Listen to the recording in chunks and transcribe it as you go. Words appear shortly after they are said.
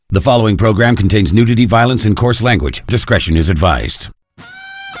The following program contains nudity, violence, and coarse language. Discretion is advised.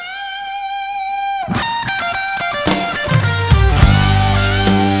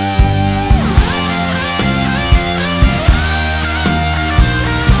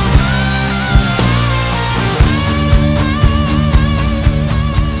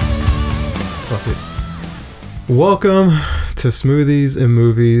 Fuck it. Welcome to Smoothies and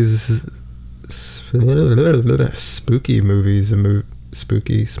Movies. Spooky movies and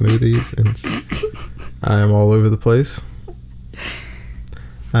spooky smoothies, and I am all over the place.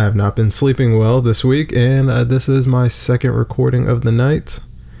 I have not been sleeping well this week, and this is my second recording of the night.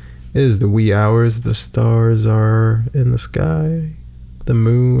 It is the wee hours. The stars are in the sky. The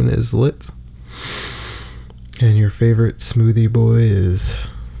moon is lit. And your favorite smoothie boy is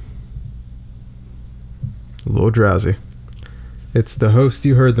a little drowsy. It's the host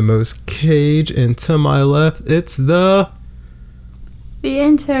you heard the most, Cage, and to my left, it's the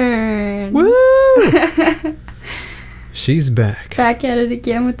intern. Woo! She's back. Back at it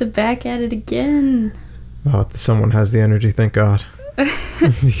again with the back at it again. Oh, someone has the energy, thank God.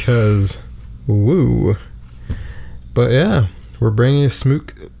 Because, woo. But yeah, we're bringing you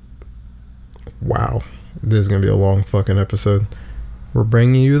Smook. Wow, this is going to be a long fucking episode. We're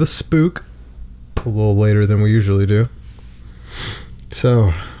bringing you the spook a little later than we usually do.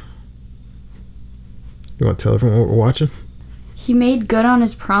 So, you want to tell everyone what we're watching? He made good on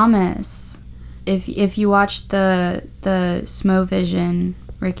his promise. If you watched the Smovision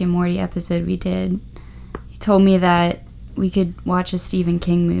Rick and Morty episode we did, he told me that we could watch a Stephen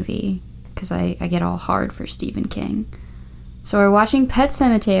King movie because I get all hard for Stephen King. So we're watching Pet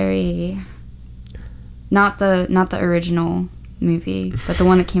Sematary. Not the original movie, but the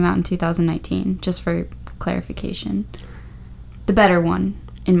one that came out in 2019, just for clarification. The better one,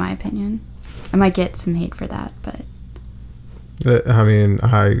 in my opinion. I might get some hate for that, but I mean,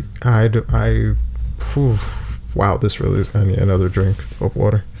 wow, this really is, I need another drink of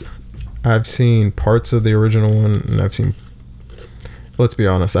water. I've seen parts of the original one, and I've seen, let's be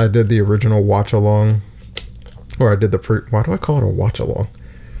honest, I did the original watch along, or I did why do I call it a watch along?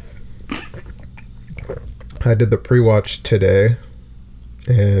 I did the pre-watch today,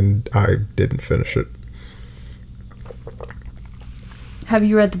 and I didn't finish it. Have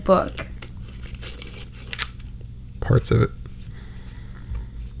you read the book? Parts of it.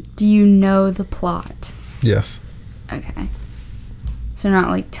 Do you know the plot? Yes. Okay. So not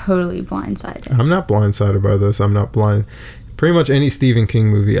like totally blindsided. I'm not blindsided by this. I'm not blind. Pretty much any Stephen King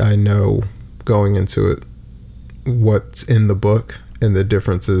movie, I know going into it what's in the book and the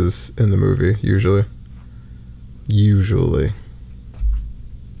differences in the movie, usually.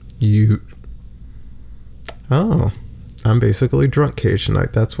 Oh. I'm basically drunk Cage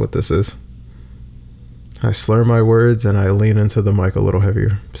tonight. That's what this is. I slur my words and I lean into the mic a little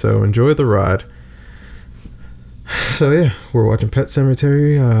heavier. So enjoy the ride. So yeah, we're watching Pet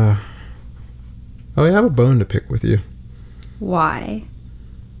Sematary. I have a bone to pick with you. Why?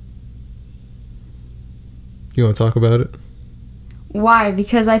 You want to talk about it? Why?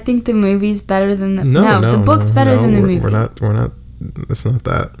 Because I think the movie's better than the... No, the book's better than the movie. We're not... It's not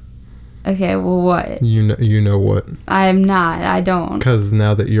that. Okay, well, what? You know what? I'm not. I don't. Because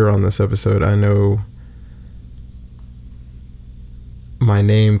now that you're on this episode, I know my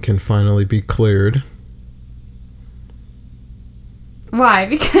name can finally be cleared. Why?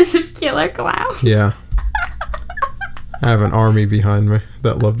 Because of Killer Clowns? Yeah. I have an army behind me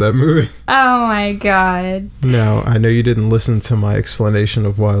that love that movie. Oh my god. Now, I know you didn't listen to my explanation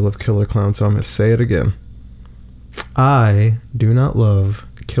of why I love Killer Clowns, so I'm going to say it again. I do not love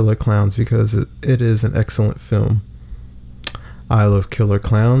Killer Clowns because it is an excellent film. I love Killer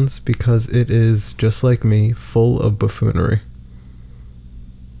Clowns because it is, just like me, full of buffoonery.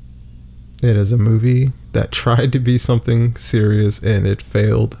 It is a movie that tried to be something serious and it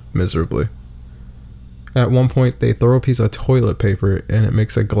failed miserably. At one point, they throw a piece of toilet paper and it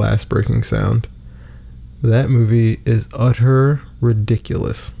makes a glass breaking sound. That movie is utter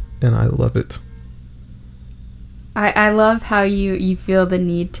ridiculous, and I love it. I love how you feel the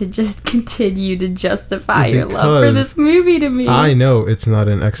need to just continue to justify your love for this movie to me. I know it's not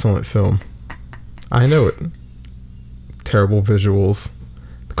an excellent film. I know it. Terrible visuals.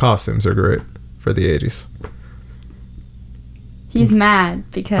 The costumes are great for the 80s. He's mad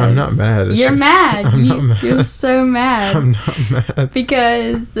because... I'm not mad. You're mad. I'm not mad. You're so mad. I'm not mad.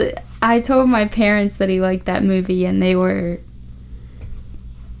 Because I told my parents that he liked that movie and they were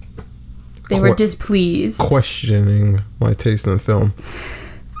displeased. Questioning my taste in film.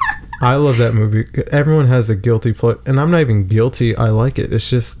 I love that movie. Everyone has a guilty pleasure, and I'm not even guilty. I like it. It's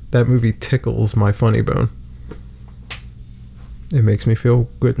just that movie tickles my funny bone. It makes me feel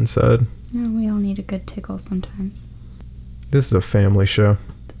good inside. Yeah, we all need a good tickle sometimes. This is a family show.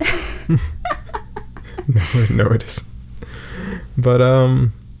 No, it isn't. But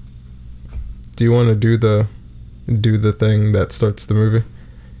do you want to do the thing that starts the movie?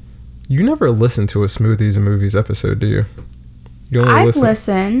 You never listen to a Smoothies and Movies episode, do you? You only I've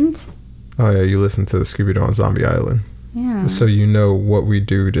listened. Oh yeah, you listen to the Scooby-Doo on Zombie Island. Yeah. So you know what we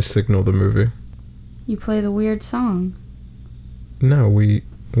do to signal the movie. You play the weird song. No, we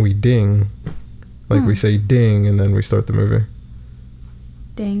ding. Like we say ding and then we start the movie.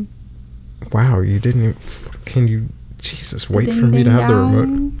 Ding. Wow, you didn't even... Can you... Jesus, wait Ding, for me ding, to have the dong.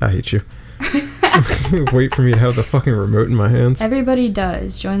 remote. I hate you. Wait for me to have the fucking remote in my hands. Everybody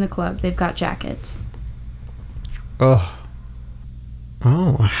does. Join the club. They've got jackets. Oh,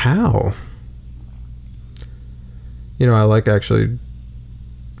 how? You know, I like actually...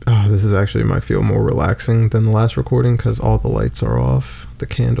 Oh, this is actually might feel more relaxing than the last recording because all the lights are off. The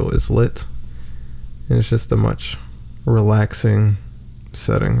candle is lit. And it's just a much relaxing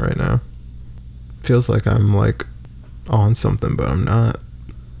setting right now. Feels like I'm like on something, but I'm not.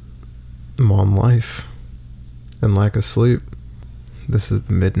 I'm on life and lack of sleep. This is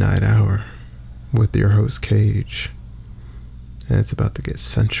the midnight hour with your host Cage. And it's about to get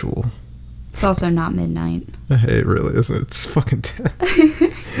sensual. It's also not midnight. Hey, it really isn't. It's fucking 10.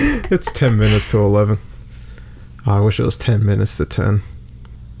 It's 10 minutes to 11. Oh, I wish it was 10 minutes to 10.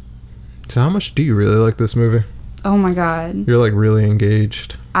 So how much do you really like this movie? Oh my god. You're like really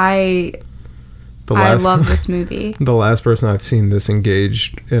engaged. I love this movie. The last person I've seen this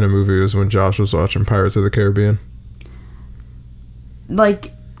engaged in a movie was when Josh was watching Pirates of the Caribbean.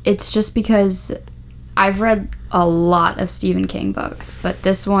 Like, it's just because I've read a lot of Stephen King books, but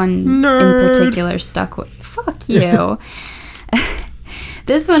this one Nerd. in particular stuck with... Fuck you.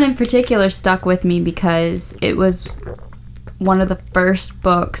 This one in particular stuck with me because it was one of the first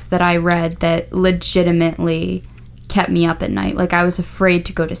books that I read that legitimately kept me up at night. Like, I was afraid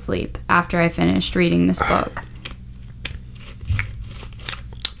to go to sleep after I finished reading this book.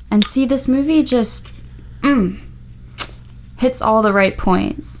 And see, this movie just hits all the right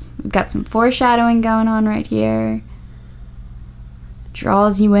points. We've got some foreshadowing going on right here.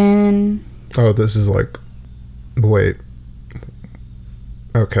 Draws you in. Oh, this is like... Wait.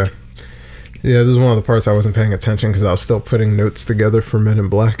 Okay. Yeah, this is one of the parts I wasn't paying attention because I was still putting notes together for Men in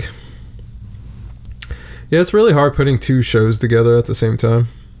Black. Yeah, it's really hard putting two shows together at the same time.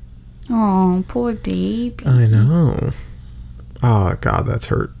 Oh, poor baby. I know. Oh, God, that's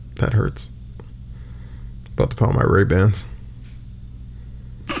hurt. That hurts. About to put on my Ray-Bans.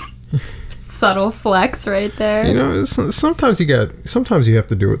 Subtle flex right there. You know, sometimes you have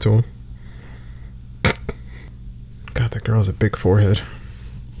to do it to them. God, that girl has a big forehead.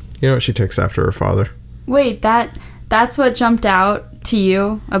 You know what? She takes after her father. Wait, that's what jumped out to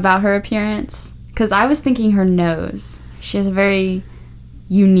you about her appearance? Because I was thinking her nose. She has a very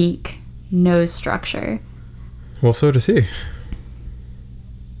unique nose structure. Well, so does he.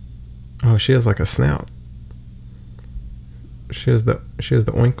 Oh, she has like a snout. She has the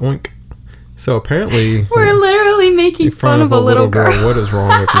oink oink. So apparently we're literally making fun of a little girl. What is wrong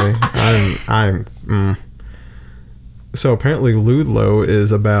with me? So apparently Ludlow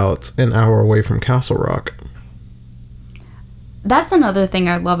is about an hour away from Castle Rock. That's another thing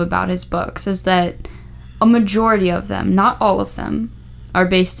I love about his books, is that a majority of them, not all of them, are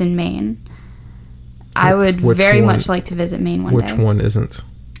based in Maine. I would very much like to visit Maine one day. Which one isn't?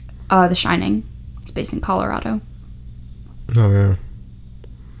 The Shining. It's based in Colorado. Oh,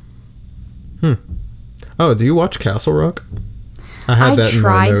 yeah. Oh, do you watch Castle Rock? I had that in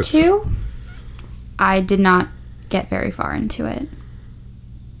my notes. I tried to. I did not get very far into it.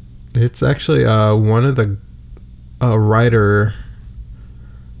 It's actually one of the writer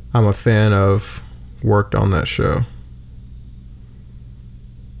I'm a fan of worked on that show.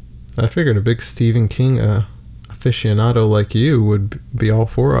 I figured a big Stephen King aficionado like you would be all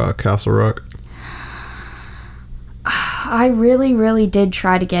for Castle Rock. I really, really did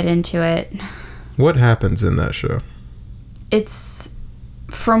try to get into it. What happens in that show? It's,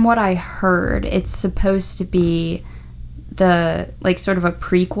 from what I heard, it's supposed to be like sort of a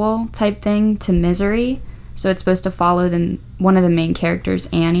prequel type thing to Misery. So it's supposed to follow one of the main characters,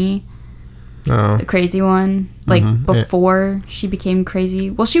 Annie, the crazy one, like before she became crazy.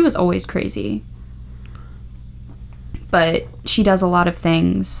 Well, she was always crazy, but she does a lot of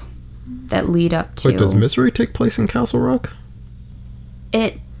things that lead up to... Wait, does Misery take place in Castle Rock?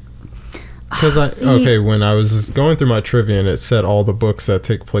 Because when I was going through my trivia and it said all the books that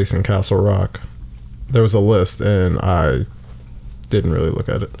take place in Castle Rock, there was a list and I didn't really look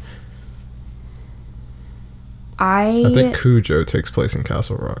at it. I think Cujo takes place in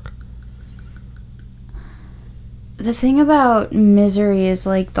Castle Rock. The thing about Misery is,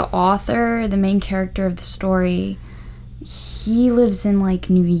 like, the author, the main character of the story, he lives in, like,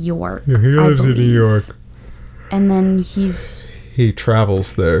 New York. Yeah, he lives in New York. And then he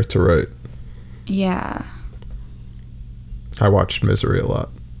travels there to write. Yeah. I watched Misery a lot.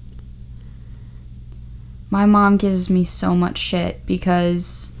 My mom gives me so much shit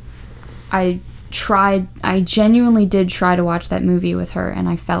because I genuinely did try to watch that movie with her and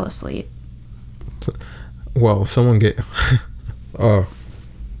I fell asleep. Well, someone get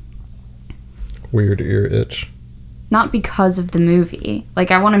weird ear itch. Not because of the movie.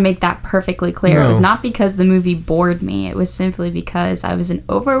 Like, I want to make that perfectly clear. No. It was not because the movie bored me. It was simply because I was an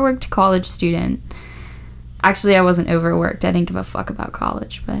overworked college student. Actually, I wasn't overworked. I didn't give a fuck about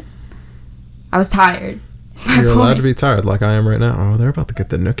college, but I was tired. You're allowed to be tired like I am right now. Oh, they're about to get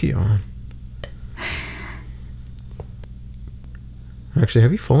the nookie on. Actually,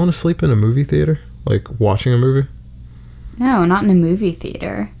 have you fallen asleep in a movie theater? Like, watching a movie? No, not in a movie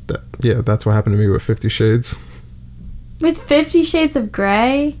theater. That's what happened to me with 50 Shades. With 50 Shades of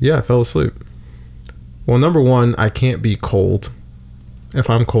Grey? Yeah, I fell asleep. Well, number one, I can't be cold. If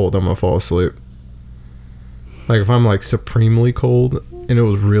I'm cold, I'm gonna fall asleep. Like, if I'm, like, supremely cold, and it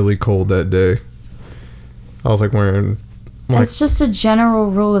was really cold that day, I was, like, wearing... Like, it's just a general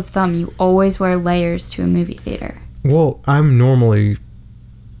rule of thumb. You always wear layers to a movie theater. Well, I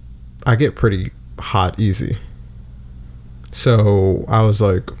get pretty hot easy. So I was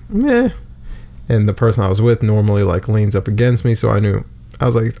like, meh. And the person I was with normally, like, leans up against me, so I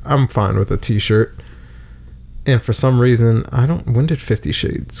was like, I'm fine with a t-shirt. And for some reason, when did 50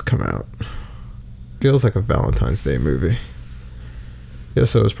 Shades come out? Feels like a Valentine's Day movie. Yeah,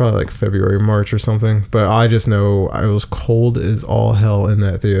 so it was probably like February, March or something. But I just know I was cold as all hell in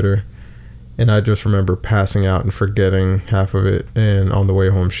that theater. And I just remember passing out and forgetting half of it. And on the way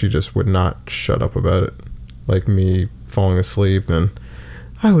home, she just would not shut up about it. Like me falling asleep. And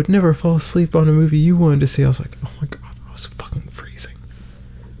I would never fall asleep on a movie you wanted to see. I was like, oh my God, I was fucking freezing.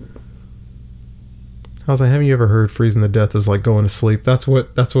 I was like, haven't you ever heard freezing to death is like going to sleep? That's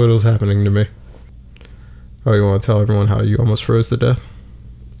what was happening to me. Oh, you want to tell everyone how you almost froze to death?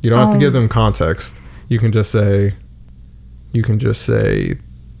 You don't have to give them context. You can just say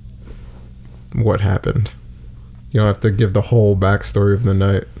what happened. You don't have to give the whole backstory of the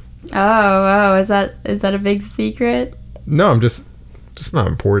night. Oh, is that a big secret? No, I'm just not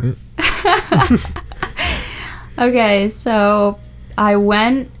important. Okay, so I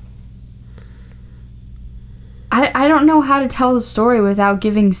went. I don't know how to tell the story without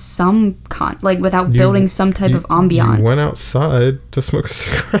giving some without building some type of ambiance. You went outside to smoke a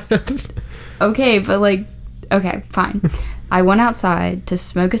cigarette. Okay, but okay, fine. I went outside to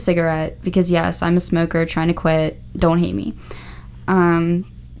smoke a cigarette because yes, I'm a smoker trying to quit. Don't hate me. I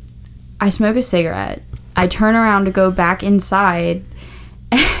smoke a cigarette. I turn around to go back inside,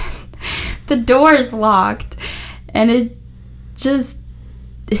 and the door's locked, and it just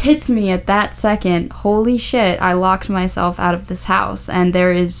hits me at that second. Holy shit, I locked myself out of this house, and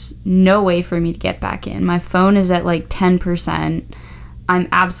there is no way for me to get back in. My phone is at like 10%. I'm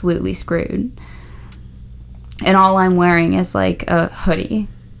absolutely screwed. And all I'm wearing is like a hoodie.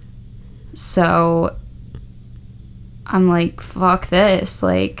 So I'm like, fuck this.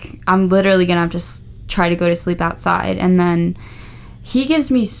 Like, I'm literally gonna have to try to go to sleep outside. And then he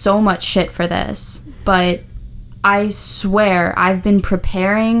gives me so much shit for this, but I swear I've been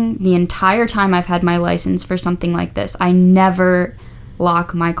preparing the entire time I've had my license for something like this. I never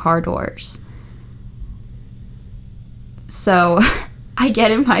lock my car doors. So I get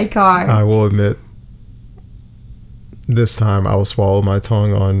in my car. I will admit, this time I will swallow my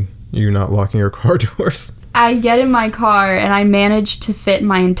tongue on you not locking your car doors. I get in my car and I manage to fit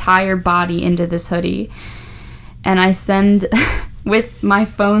my entire body into this hoodie. And I send... with my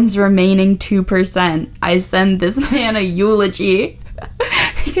phone's remaining 2%, I send this man a eulogy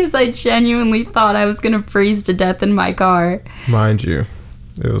because I genuinely thought I was going to freeze to death in my car. Mind you,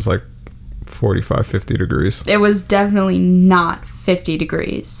 it was like 45, 50 degrees. It was definitely not 50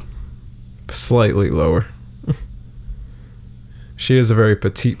 degrees. Slightly lower. She is a very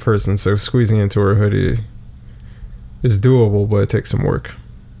petite person, so squeezing into her hoodie is doable, but it takes some work.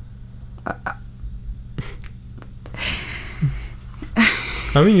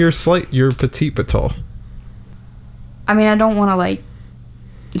 I mean, you're petite but tall. I mean, I don't want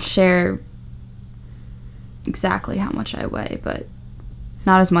to, share exactly how much I weigh, but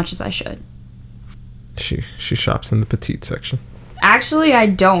not as much as I should. She shops in the petite section. Actually, I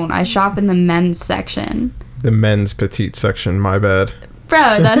don't. I shop in the men's section. The men's petite section, my bad.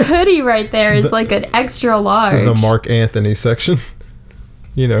 Bro, that hoodie right there is like an extra large. The Mark Anthony section.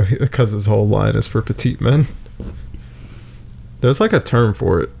 You know, because his whole line is for petite men. There's like a term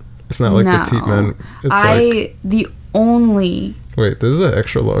for it. It's not like petite men. It's the only... Wait, this is an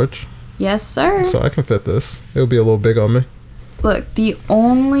extra large? Yes, sir. So I can fit this. It'll be a little big on me. Look, the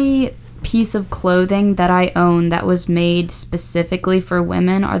only piece of clothing that I own that was made specifically for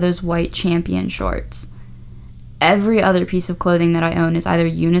women are those white Champion shorts. Every other piece of clothing that I own is either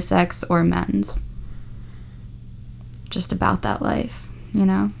unisex or men's. Just about that life, you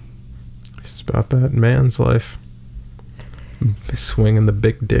know? It's about that man's life. Swinging the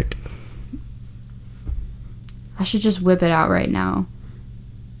big dick. I should just whip it out right now.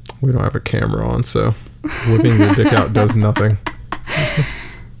 We don't have a camera on, so whipping your dick out does nothing.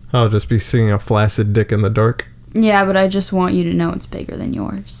 I'll just be seeing a flaccid dick in the dark. Yeah, but I just want you to know it's bigger than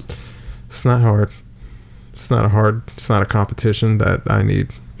yours. It's not hard. It's not a competition that I need.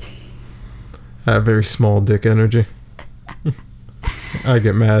 I have very small dick energy. I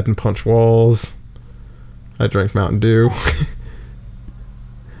get mad and punch walls. I drink Mountain Dew.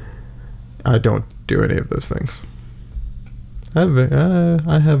 I don't do any of those things. I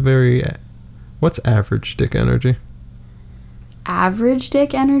have very... What's average dick energy? Average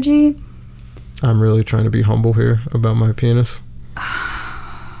dick energy? I'm really trying to be humble here about my penis.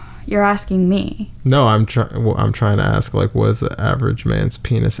 You're asking me. No, I'm trying to ask, like, what does the average man's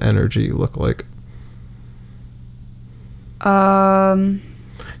penis energy look like? Because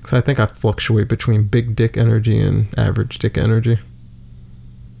I think I fluctuate between big dick energy and average dick energy.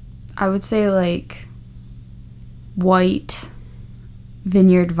 I would say, like, white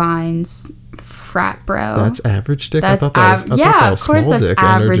Vineyard Vines frat bro. That's average dick? That's of course that's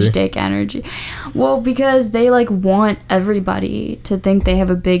average dick energy. Well, because they, like, want everybody to think they have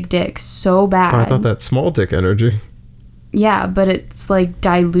a big dick so bad. But I thought that's small dick energy. Yeah, but it's, like,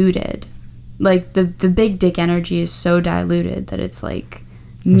 diluted. Like, the big dick energy is so diluted that it's, like,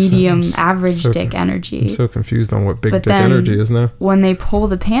 medium average dick energy. I'm so confused on what big dick energy is now. When they pull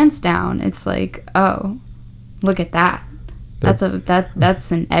the pants down, it's like, oh, look at that.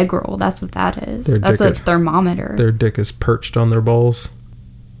 That's an egg roll. That's what that is. That's a thermometer. Their dick is perched on their balls.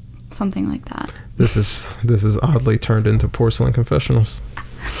 Something like that. This is oddly turned into Porcelain Confessionals.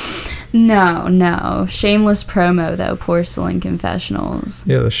 No. Shameless promo though, Porcelain Confessionals.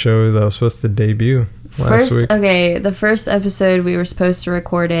 Yeah, the show that was supposed to debut last week. Okay, the first episode we were supposed to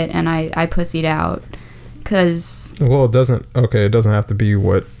record it and I pussied out. Cause... Well, it doesn't have to be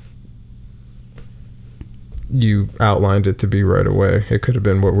what you outlined it to be right away. It could have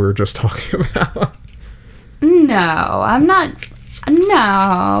been what we were just talking about. No, I'm not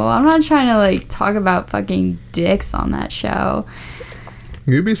trying to, like, talk about fucking dicks on that show.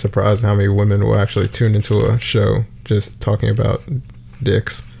 You'd be surprised how many women will actually tune into a show just talking about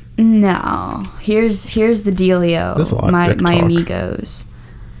dicks. No. Here's the dealio. There's a lot of dick my talk. amigos.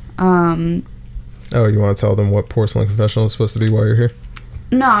 Oh, you want to tell them what Porcelain Confessional is supposed to be while you're here?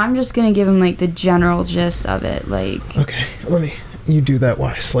 No, I'm just gonna give them, like, the general gist of it, like... Okay, you do that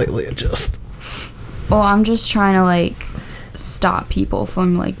while I slightly adjust. Well, I'm just trying to, like, stop people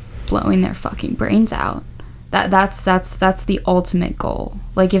from, like, blowing their fucking brains out. That's the ultimate goal.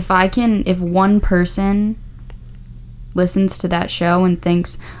 Like, if one person listens to that show and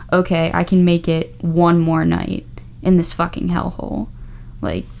thinks, okay, I can make it one more night in this fucking hellhole,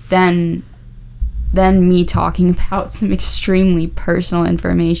 like, then me talking about some extremely personal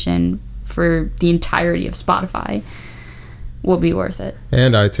information for the entirety of Spotify will be worth it.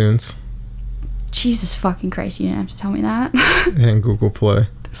 And iTunes. Jesus fucking Christ, you didn't have to tell me that. And Google Play.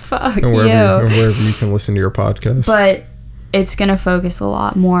 Fuck and wherever you can listen to your podcast. But it's going to focus a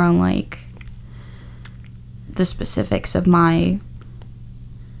lot more on, like, the specifics of my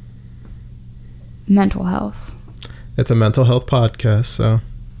mental health. It's a mental health podcast, so...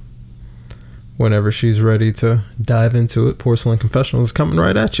 Whenever she's ready to dive into it, Porcelain Confessionals is coming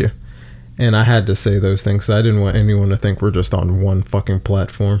right at you. And I had to say those things. I didn't want anyone to think we're just on one fucking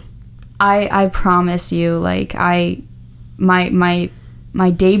platform. I promise you, like, my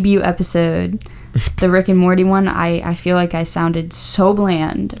debut episode, the Rick and Morty one, I feel like I sounded so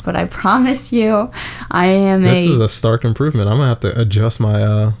bland, but I promise you, This is a stark improvement. I'm gonna have to adjust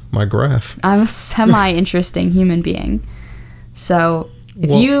my my graph. I'm a semi-interesting human being. So...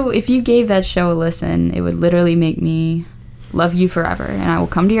 If you gave that show a listen, it would literally make me love you forever. And I will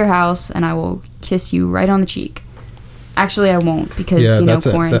come to your house and I will kiss you right on the cheek. Actually, I won't because,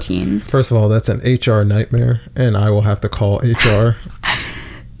 quarantine. First of all, that's an HR nightmare and I will have to call HR.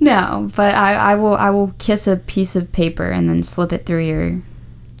 No, but I will kiss a piece of paper and then slip it through your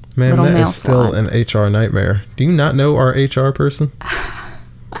little mail slot. Still an HR nightmare. Do you not know our HR person?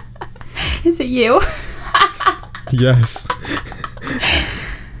 Is it you? Yes.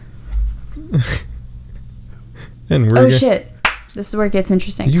 And we're Oh shit. This is where it gets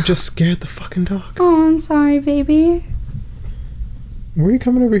interesting. You just scared the fucking dog. Oh, I'm sorry, baby. What are you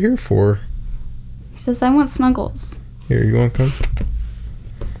coming over here for? He says, I want snuggles. Here, you want to come?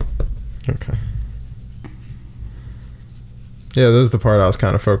 Okay. Yeah, this is the part I was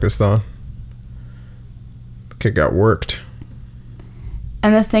kind of focused on. The kid got worked.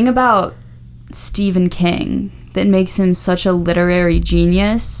 And the thing about Stephen King that makes him such a literary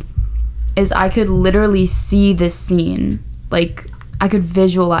genius is I could literally see this scene. Like, I could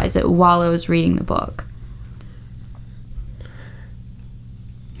visualize it while I was reading the book.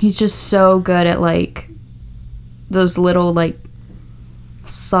 He's just so good at, like, those little, like,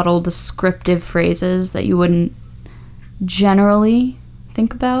 subtle descriptive phrases that you wouldn't generally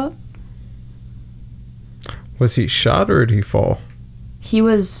think about. Was he shot or did he fall? He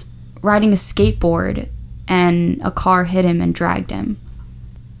was riding a skateboard and a car hit him and dragged him.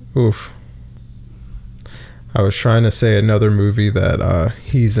 Oof. I was trying to say another movie that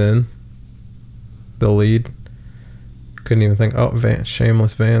he's in. The lead. Couldn't even think. Oh,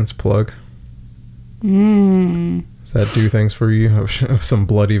 Shameless Vans plug. Does that do things for you? Some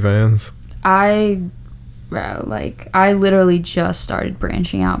bloody vans. I literally just started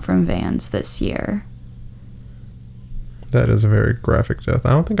branching out from Vans this year. That is a very graphic death. I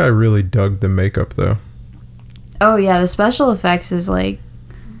don't think I really dug the makeup though. Oh yeah, the special effects is like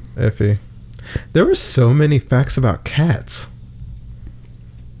iffy. There were so many facts about cats.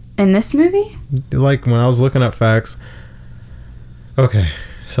 In this movie? Like when I was looking up facts. Okay,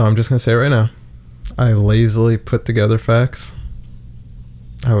 so I'm just gonna say it right now. I lazily put together facts.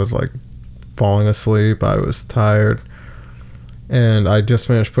 I was like falling asleep. I was tired. And I just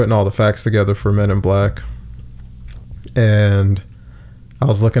finished putting all the facts together for Men in Black. And I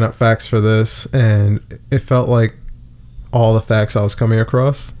was looking up facts for this, and it felt like all the facts I was coming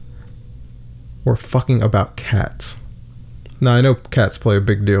across were fucking about cats. Now, I know cats play a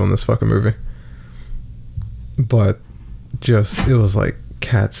big deal in this fucking movie. But just, it was like,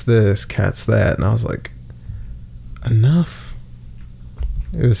 cats this, cats that. And I was like, enough.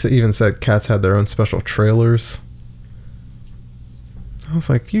 It even said cats had their own special trailers. I was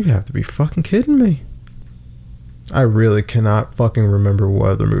like, you have to be fucking kidding me. I really cannot fucking remember what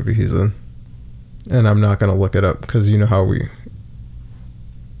other movie he's in. And I'm not going to look it up because you know how we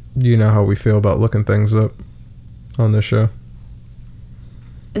feel about looking things up on this show.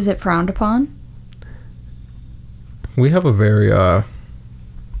 Is it frowned upon? We have a very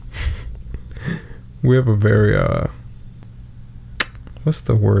what's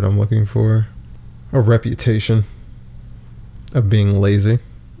the word I'm looking for? A reputation of being lazy.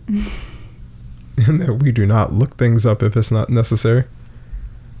 And that we do not look things up if it's not necessary.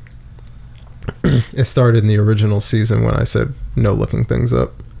 It started in the original season when I said no looking things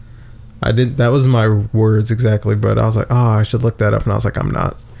up. That was my words exactly, but I was like, I should look that up, and I was like, I'm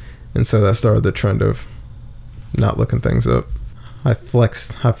not. And so that started the trend of not looking things up. I've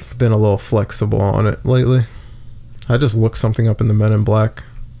been a little flexible on it lately. I just looked something up in the Men in Black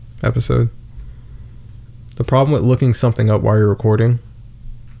episode. The problem with looking something up while you're recording,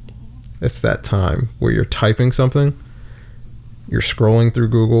 it's that time where you're typing something, you're scrolling through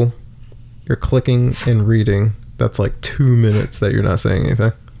Google, you're clicking and reading. That's like 2 minutes that you're not saying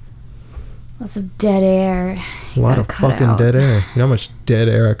anything. Lots of dead air. A lot of fucking dead air. You know how much dead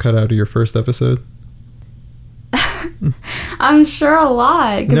air I cut out of your first episode? I'm sure a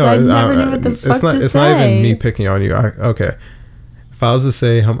lot, because I never knew what the fuck to say. It's not even me picking on you. Okay. If I was to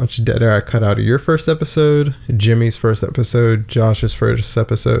say how much dead air I cut out of your first episode, Jimmy's first episode, Josh's first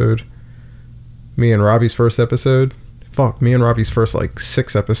episode, me and Robbie's first episode, me and Robbie's first like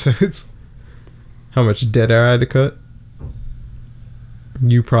 6 episodes, how much dead air I had to cut,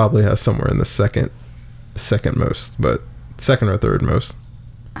 you probably have somewhere in the second most, but second or third most.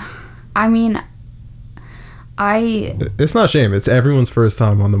 I mean, it's not shame. It's everyone's first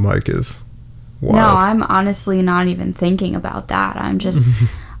time on the mic is wild. No, I'm honestly not even thinking about that. I'm just,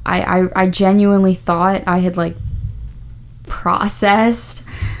 I genuinely thought I had like processed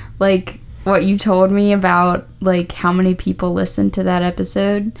like what you told me about like how many people listened to that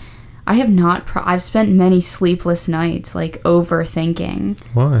episode. I have not. I've spent many sleepless nights like overthinking.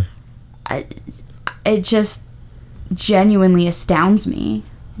 Why? It just genuinely astounds me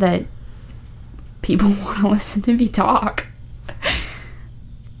that people want to listen to me talk.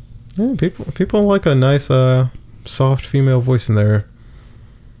 Yeah, people like a nice soft female voice in there.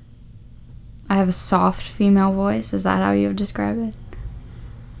 I have a soft female voice. Is that how you would describe it?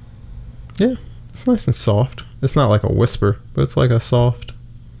 Yeah, it's nice and soft. It's not like a whisper, but it's like a soft.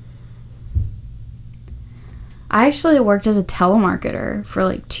 I actually worked as a telemarketer for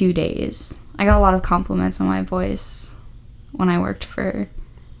like 2 days. I got a lot of compliments on my voice when I worked for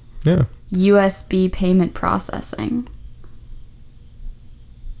USB payment processing.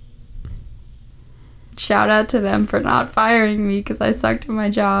 Shout out to them for not firing me because I sucked at my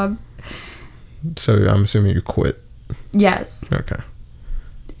job. So I'm assuming you quit. Yes. Okay.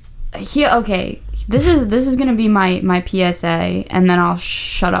 Okay. This is gonna be my PSA, and then I'll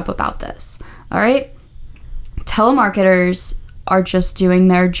shut up about this. All right. Telemarketers are just doing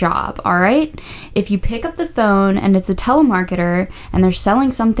their job. All right. If you pick up the phone and it's a telemarketer and they're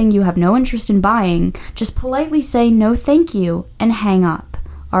selling something you have no interest in buying, just politely say no, thank you, and hang up.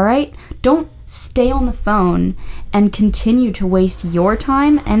 All right. Don't stay on the phone and continue to waste your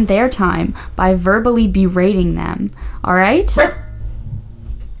time and their time by verbally berating them. All right?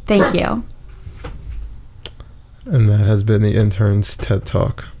 Thank you. And that has been the intern's TED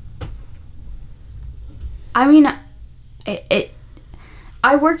Talk. I mean,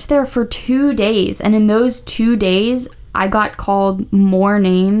 I worked there for 2 days, and in those 2 days, I got called more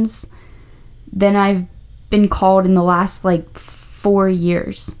names than I've been called in the last, 4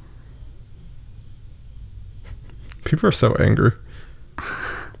 years. People are so angry.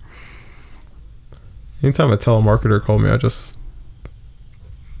 Anytime a telemarketer called me, I just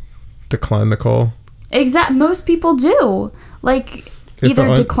decline the call. Most people do.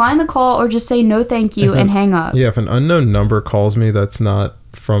 Either decline the call or just say no thank you and hang up. Yeah, if an unknown number calls me that's not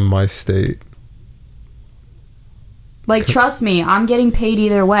from my state. Trust me, I'm getting paid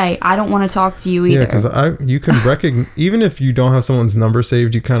either way. I don't want to talk to you either. Yeah, because you can recognize, even if you don't have someone's number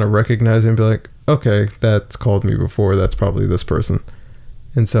saved, you kind of recognize it and be like, okay, that's called me before. That's probably this person.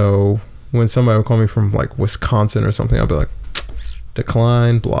 And so when somebody would call me from Wisconsin or something, I'll be like,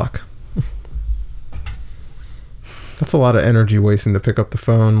 decline, block. That's a lot of energy wasting to pick up the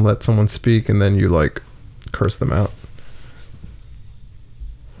phone, let someone speak, and then you curse them out.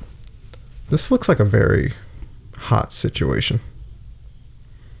 This looks like a very hot situation.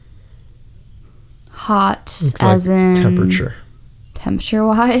 Hot as in temperature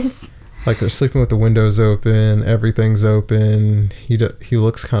wise? They're sleeping with the windows open, everything's open. He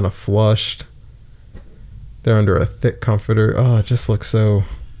looks kind of flushed. They're under a thick comforter. Oh, it just looks so...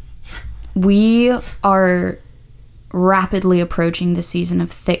 We are rapidly approaching the season of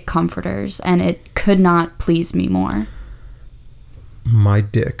thick comforters, and it could not please me more. My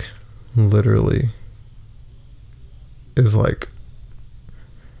dick literally is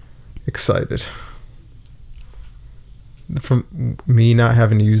excited from me not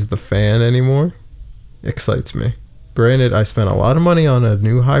having to use the fan anymore. Excites me. Granted, I spent a lot of money on a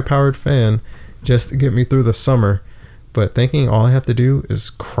new high-powered fan just to get me through the summer, but thinking all I have to do is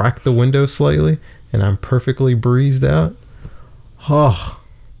crack the window slightly and I'm perfectly breezed out. Oh,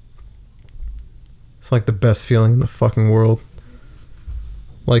 it's the best feeling in the fucking world.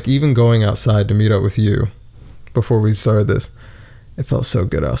 Even going outside to meet up with you before we started this, it felt so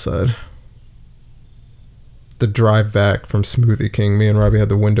good outside. The drive back from Smoothie King, me and Robbie had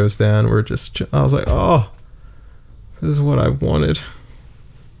the windows down. I was like, oh, this is what I wanted.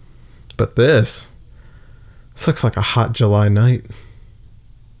 But this looks like a hot July night.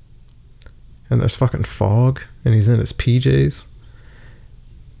 And there's fucking fog, and he's in his PJs.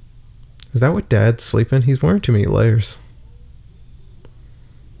 Is that what Dad's sleeping? He's wearing too many layers.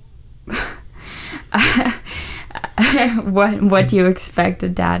 What do you expect a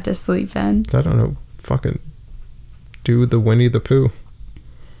dad to sleep in? I don't know. Fucking do the Winnie the Pooh.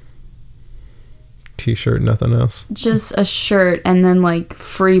 T-shirt, nothing else. Just a shirt and then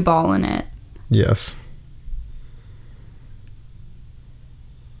free ball in it. Yes.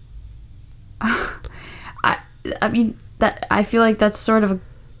 I mean, that I feel like that's sort of a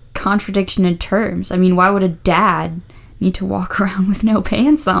contradiction in terms. I mean, why would a dad need to walk around with no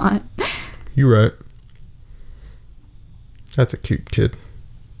pants on? You're right. That's a cute kid.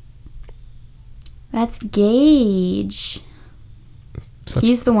 That's Gage.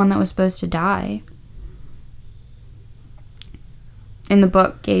 He's the one that was supposed to die. In the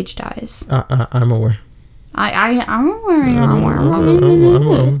book, Gage dies. I'm aware. I'm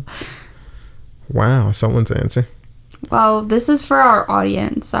aware. Wow, someone's antsy. Well, this is for our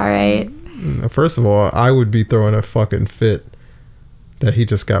audience, all right? First of all, I would be throwing a fucking fit that he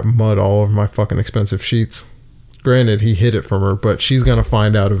just got mud all over my fucking expensive sheets. Granted, he hid it from her, but she's gonna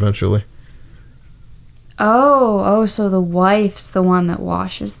find out eventually. Oh, so the wife's the one that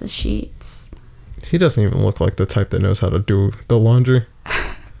washes the sheets. He doesn't even look like the type that knows how to do the laundry.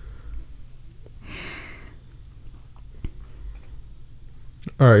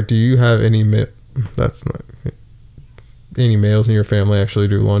 All right, do you have any any males in your family actually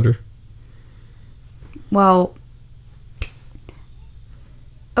do laundry? Well,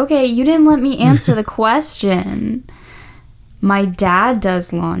 Okay, you didn't let me answer the question. My dad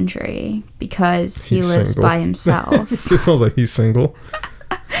does laundry because he He's lives single. by himself. It sounds like he's single.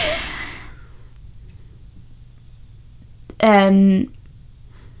 And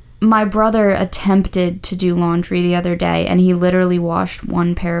my brother attempted to do laundry the other day, and he literally washed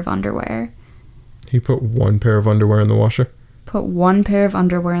one pair of underwear. He put one pair of underwear in the washer. Put one pair of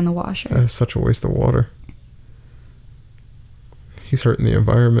underwear in the washer. That's such a waste of water. He's hurting the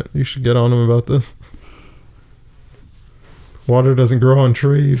environment. You should get on him about this. Water doesn't grow on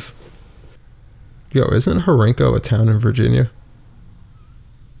trees. Yo, isn't Horenko a town in Virginia?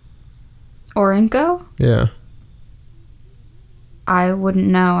 Orenco? Yeah. I wouldn't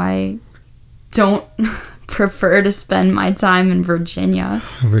know. I don't prefer to spend my time in Virginia.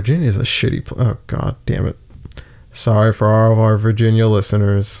 Virginia's a shitty place. Oh, god damn it. Sorry for all of our Virginia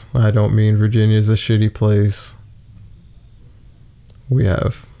listeners. I don't mean Virginia's a shitty place. We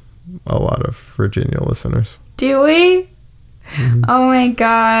have a lot of Virginia listeners. Do we? Oh my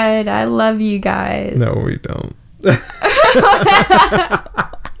god, I love you guys. No, we don't.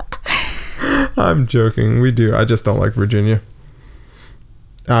 I'm joking. We do. I just don't like Virginia.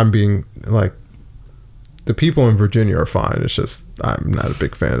 I'm being like, the people in Virginia are fine. It's just I'm not a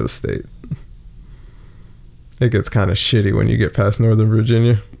big fan of the state. It gets kind of shitty when you get past Northern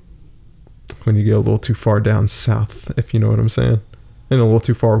Virginia. When you get a little too far down south, if you know what I'm saying. And a little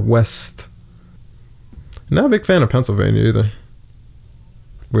too far west. Not a big fan of Pennsylvania either.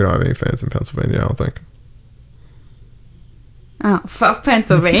 We don't have any fans in Pennsylvania, I don't think. Oh, fuck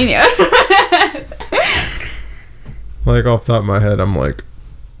Pennsylvania. Like, off the top of my head, I'm like,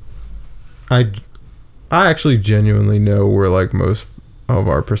 I actually genuinely know where, like, most of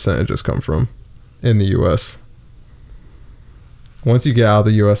our percentages come from in the U.S. Once you get out of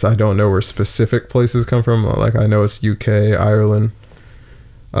the U.S., I don't know where specific places come from. Like, I know it's UK, Ireland,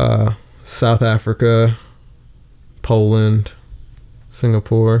 South Africa, Poland,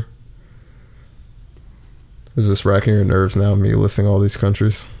 Singapore. Is this racking your nerves now, me listing all these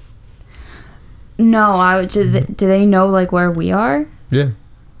countries? No, do they know, like, where we are? Yeah.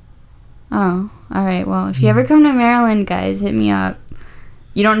 Oh, alright. Well, if you ever come to Maryland, guys, hit me up.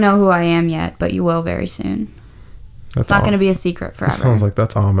 You don't know who I am yet, but you will very soon. It's not going to be a secret forever. Sounds like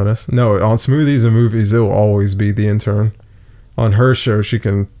that's ominous. No, on Smoothies and Movies, it will always be the intern. On her show, she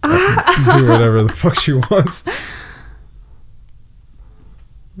can do whatever the fuck she wants.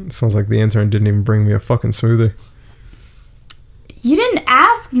 It sounds like the intern didn't even bring me a fucking smoothie. You didn't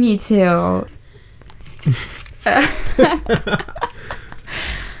ask me to.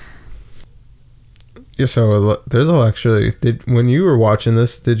 Yeah, so there's all actually... when you were watching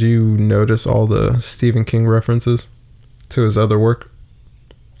this, did you notice all the Stephen King references to his other work?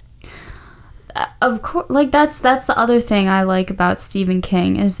 Of course, like, that's the other thing I like about Stephen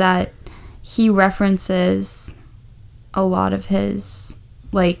King, is that he references a lot of his,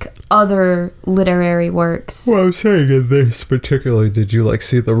 like, other literary works. Well, I'm saying in this particularly, did you, like,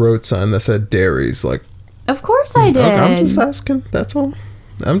 see the road sign that said dairies? Like, of course I did. Okay, I'm just asking, that's all.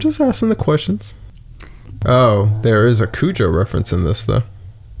 I'm just asking the questions. Oh, there is a Cujo reference in this, though.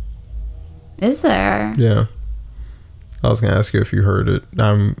 Is there? Yeah. I was going to ask you if you heard it.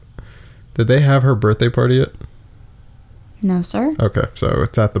 Did they have her birthday party yet? No, sir. Okay, so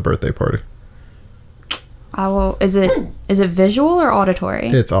it's at the birthday party. Is it visual or auditory?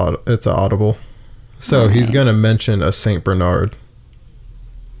 It's audible. So he's going to mention a Saint Bernard.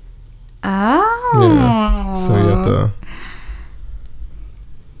 Oh. Yeah. So you have to...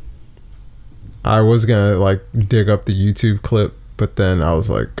 I was going to, like, dig up the YouTube clip, but then I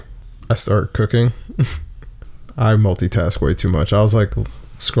was like, I started cooking. I multitask way too much. I was, like,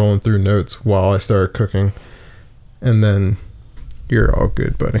 scrolling through notes while I started cooking. And then, you're all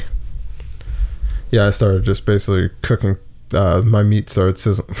good, buddy. Yeah, I started just basically cooking. My meat started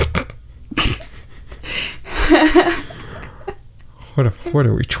sizzling. What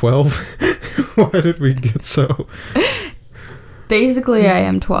are we, 12? Why did we get so... Basically, I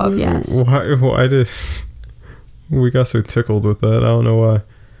am 12, yes. Why did... We got so tickled with that. I don't know why.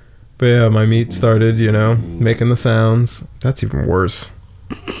 But yeah, my meat started, making the sounds. That's even worse.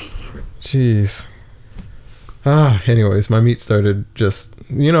 Jeez. Anyways, my meat started just...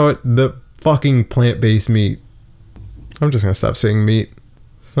 You know what? The fucking plant-based meat. I'm just gonna stop saying meat.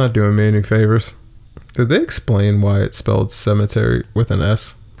 It's not doing me any favors. Did they explain why it's spelled cemetery with an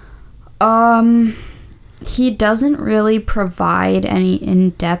S? He doesn't really provide any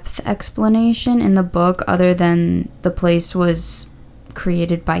in-depth explanation in the book other than the place was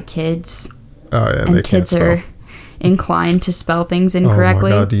created by kids. Oh, yeah, and kids are inclined to spell things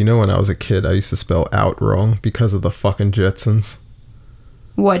incorrectly. Oh my god, do you know when I was a kid I used to spell out wrong because of the fucking Jetsons?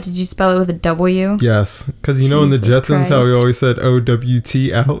 What, did you spell it with a W? Yes, because you know in the Jesus Jetsons how we Christ. always said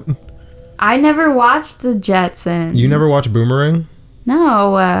OWT out? I never watched the Jetsons. You never watched Boomerang?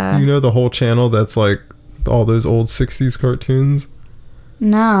 No. You know the whole channel that's like all those old 60s cartoons?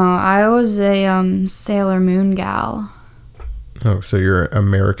 No, I was a Sailor Moon gal. Oh, so you're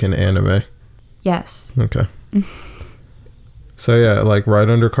American anime. Yes. Okay. So yeah, like right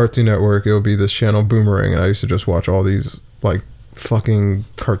under Cartoon Network, it'll be this channel Boomerang, and I used to just watch all these like fucking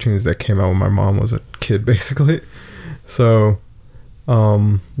cartoons that came out when my mom was a kid, basically. So,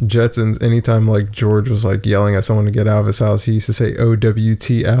 Jetsons, anytime like George was like yelling at someone to get out of his house, he used to say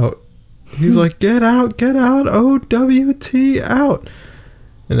OWT out. He's like, get out, OWT out.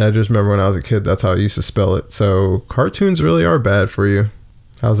 And I just remember when I was a kid, that's how I used to spell it. So cartoons really are bad for you.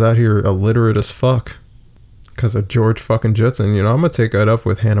 I was out here illiterate as fuck because of George fucking Jetson. You know, I'm gonna take that up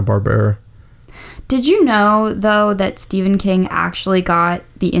with Hanna-Barbera. Did you know, though, that Stephen King actually got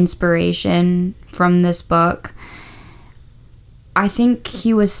the inspiration from this book? I think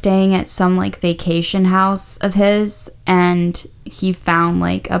he was staying at some, like, vacation house of his, and he found,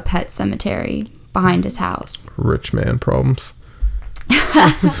 like, a pet cemetery behind his house. Rich man problems.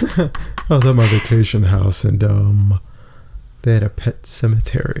 I was at my vacation house, and they had a pet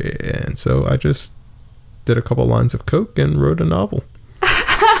cemetery, and so I just did a couple lines of coke and wrote a novel.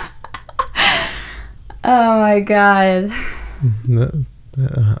 Oh my god.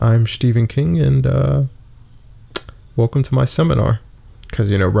 I'm Stephen King, and welcome to my seminar.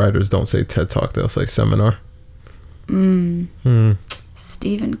 Because, you know, writers don't say TED Talk, they'll say seminar.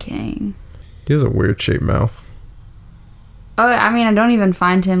 Stephen King. He has a weird shaped mouth. Oh, I mean, I don't even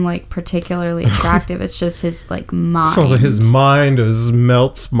find him, like, particularly attractive. It's just his, like, mind. Sounds like his mind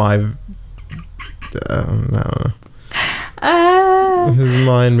melts my... I don't know. His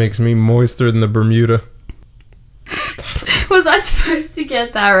mind makes me moister than the Bermuda. Was I supposed to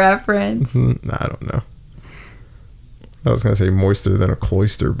get that reference? I don't know. I was going to say moister than a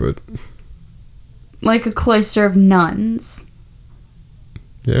cloister, but... Like a cloister of nuns.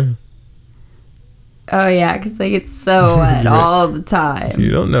 Yeah. Oh, yeah, because they get so wet all the time.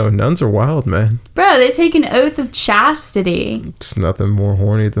 You don't know. Nuns are wild, man. Bro, they take an oath of chastity. It's nothing more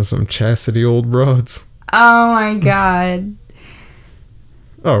horny than some chastity old broads. Oh, my God.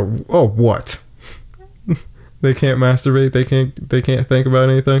 Oh, what? They can't masturbate? They can't think about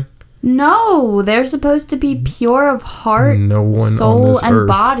anything? No, they're supposed to be pure of heart, No one soul, on this and earth,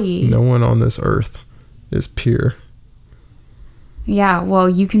 body. No one on this earth is pure. Yeah, well,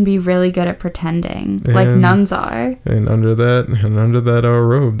 you can be really good at pretending, like nuns are. And under that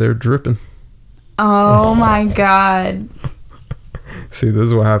robe, they're dripping. Oh my god. See, this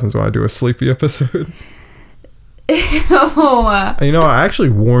is what happens when I do a sleepy episode. Ew. You know, I actually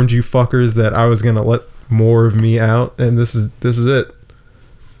warned you fuckers that I was gonna let more of me out, and this is it.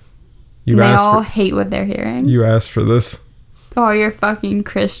 They all hate what they're hearing. You asked for this. All your fucking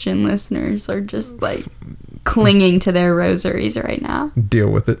Christian listeners are just like clinging to their rosaries right now. Deal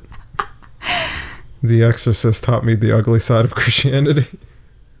with it. The Exorcist taught me the ugly side of Christianity.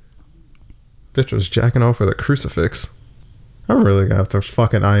 Bitch was jacking off with a crucifix. I'm really gonna have to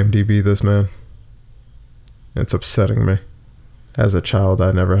fucking IMDb this, man. It's upsetting me. As a child,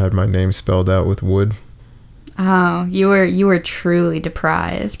 I never had my name spelled out with wood. Oh, you were truly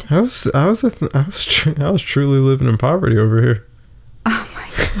deprived. I was truly living in poverty over here. Oh my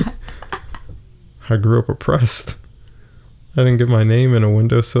god. I grew up oppressed. I didn't get my name in a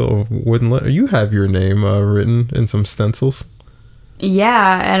windowsill of wooden letter. You have your name written in some stencils.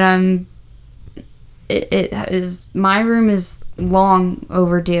 Yeah, and it is, my room is long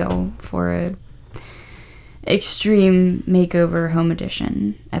overdue for a extreme makeover home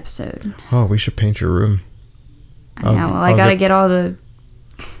edition episode. Oh, we should paint your room. Yeah, well, I gotta get all the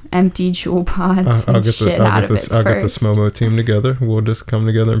empty jewel pods and shit out of it first. I'll get the Smomo team together. We'll just come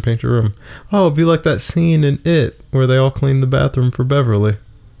together and paint your room. Oh, it'll be like that scene in It where they all clean the bathroom for Beverly.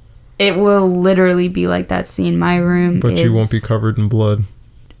 It will literally be like that scene. My room But you won't be covered in blood.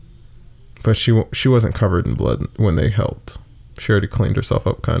 But she wasn't covered in blood when they helped. She already cleaned herself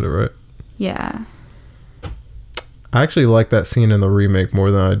up, kind of, right? Yeah. I actually like that scene in the remake more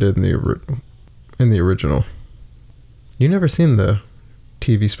than I did in the original. You never seen the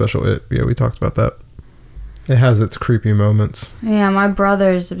TV special It? Yeah, we talked about that. It has its creepy moments. Yeah, my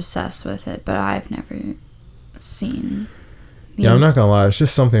brother's obsessed with it, but I've never seen. Yeah, I'm not gonna lie. It's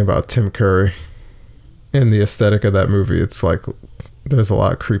just something about Tim Curry and the aesthetic of that movie. It's like there's a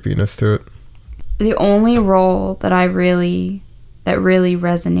lot of creepiness to it. The only role that really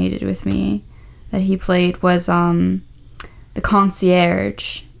resonated with me that he played was the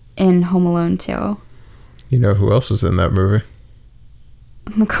concierge in Home Alone 2. You know who else was in that movie?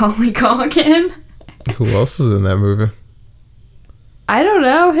 Macaulay Culkin. Who else is in that movie? I don't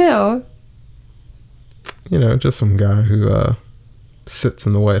know who. You know, just some guy who sits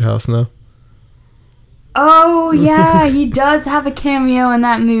in the White House now. Oh, yeah, he does have a cameo in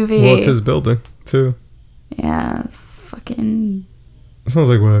that movie. Well, it's his building, too. Yeah, fucking... It sounds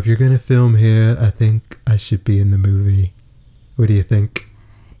like, well, if you're going to film here, I think I should be in the movie. What do you think?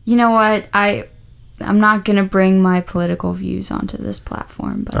 You know what? I'm not going to bring my political views onto this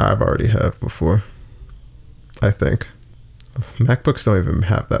platform, but... I've already have before. I think. MacBooks don't even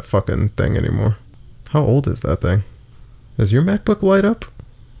have that fucking thing anymore. How old is that thing? Does your MacBook light up?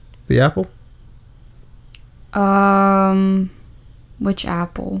 The Apple? Which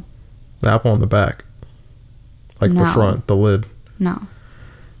Apple? The Apple on the back. Like No. the front, the lid. No.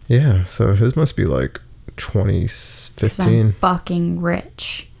 Yeah, so his must be like 'Cause 2015. I'm fucking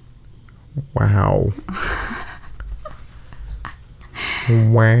rich. Wow.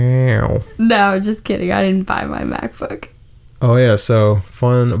 Wow. No, just kidding. I didn't buy my MacBook. Oh yeah, so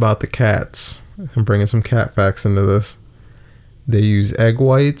fun about the cats. I'm bringing some cat facts into this. They use egg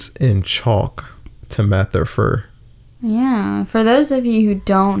whites and chalk to mat their fur. Yeah. For those of you who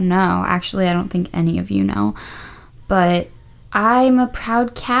don't know, actually, I don't think any of you know, but I'm a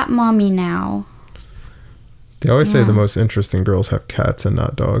proud cat mommy now. They always say Yeah. the most interesting girls have cats and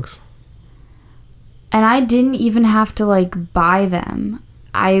not dogs. And I didn't even have to, like, buy them.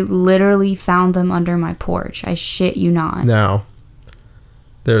 I literally found them under my porch. I shit you not. Now,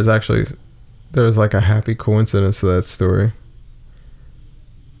 there's like a happy coincidence to that story.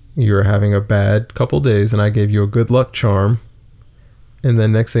 You were having a bad couple days and I gave you a good luck charm. And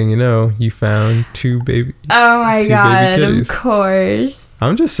then next thing you know, you found two baby Oh my two god, baby of kitties. course.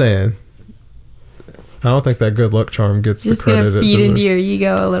 I'm just saying. I don't think that good luck charm gets Just the credit gonna it feed into deserves. your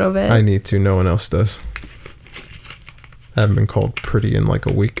ego a little bit. I need to. No one else does. I haven't been called pretty in like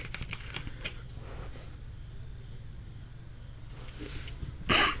a week.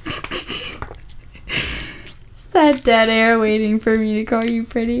 Is that dead air waiting for me to call you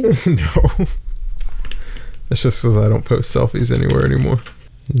pretty? No. It's just because I don't post selfies anywhere anymore.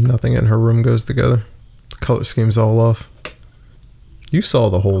 Nothing in her room goes together. The color scheme's all off. You saw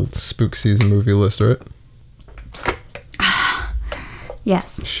the whole spook season movie list, right?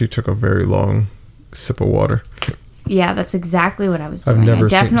 Yes. She took a very long sip of water. Yeah, that's exactly what I was I've doing. never I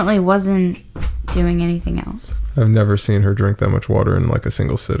seen- definitely wasn't doing anything else. I've never seen her drink that much water in like a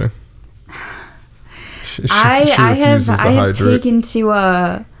single sitting. She I refuses to have hydrate. taken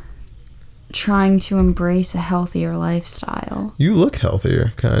to trying to embrace a healthier lifestyle. You look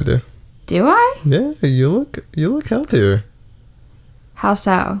healthier, kind of. Do I? Yeah, you look healthier. How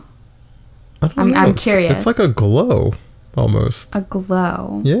so? I don't I'm know. It's curious. like a glow, almost. A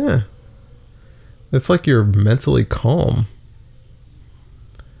glow. Yeah. It's like you're mentally calm.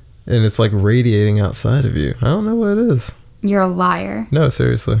 And it's like radiating outside of you. I don't know what it is. You're a liar. No,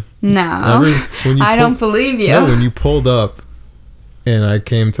 seriously. No. When you I don't believe you. No, when you pulled up and I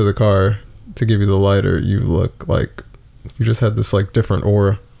came to the car to give you the lighter, you look like you just had this like different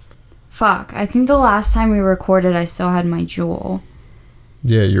aura. Fuck. I think the last time we recorded, I still had my jewel.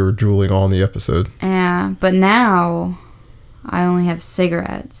 Yeah, you were drooling on the episode. Yeah, but now I only have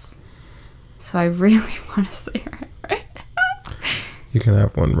cigarettes. So I really want a cigarette right now. You can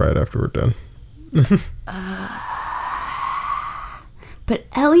have one right after we're done. But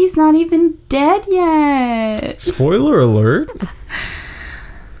Ellie's not even dead yet. Spoiler alert.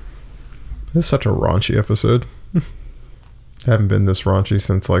 This is such a raunchy episode. Haven't been this raunchy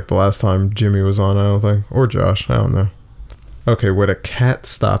since like the last time Jimmy was on, I don't think. Or Josh, I don't know. Okay, would a cat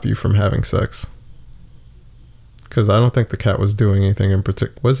stop you from having sex? Because I don't think the cat was doing anything in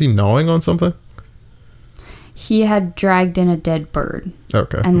particular. Was he gnawing on something? He had dragged in a dead bird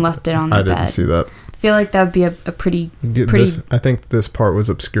Okay. and left it on the I bed. didn't see that. I feel like that would be a pretty I think this part was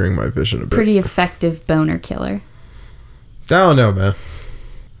obscuring my vision a bit. pretty effective boner killer. I don't know, man.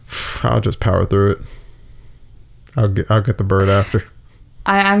 I'll just power through it. I'll get the bird after.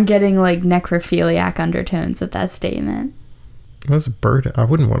 I'm getting like necrophiliac undertones with that statement. What's a bird? I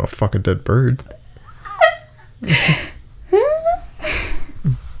wouldn't want to fuck a dead bird.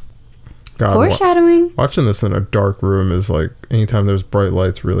 God, Foreshadowing. watching this in a dark room is like anytime there's bright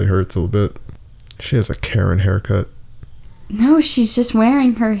lights really hurts a little bit. She has a Karen haircut. No, she's just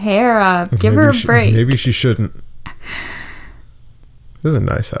wearing her hair up. Give her a break. Maybe she shouldn't. This is a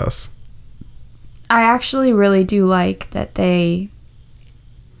nice house. I actually really do like that they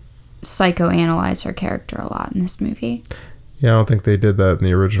psychoanalyze her character a lot in this movie. Yeah, I don't think they did that in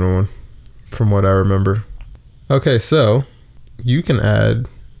the original one, from what I remember. Okay, so you can add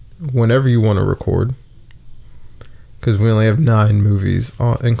whenever you want to record. Because we only have 9 movies,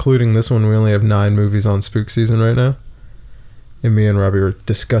 including this one. We only have 9 movies on spook season right now. And me and Robbie were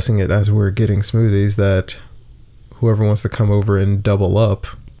discussing it as we were getting smoothies, that whoever wants to come over and double up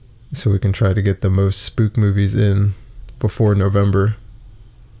so we can try to get the most spook movies in before November.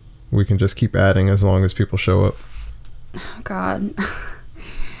 We can just keep adding as long as people show up. Oh, God.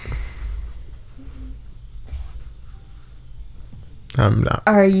 I'm not.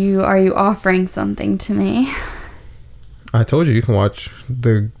 Are you offering something to me? I told you can watch.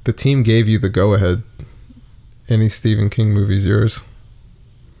 The team gave you the go-ahead. Any Stephen King movie's yours.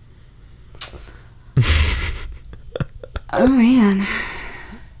 Oh, man.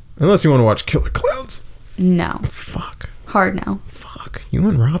 Unless you want to watch Killer Clowns. No. Fuck. Hard no. Fuck. You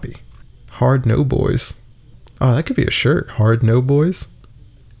and Robbie. Hard No Boys. Oh, that could be a shirt. Hard No Boys.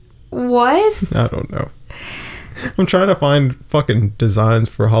 What? I don't know. I'm trying to find fucking designs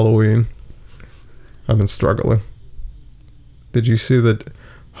for Halloween. I've been struggling. Did you see that?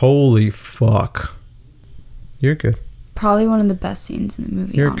 Holy fuck. You're good. Probably one of the best scenes in the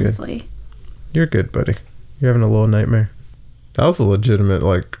movie, You're honestly. good. You're good, buddy. You're having a little nightmare. That was a legitimate,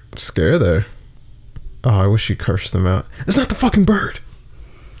 like, scare there. Oh, I wish she cursed them out. It's not the fucking bird!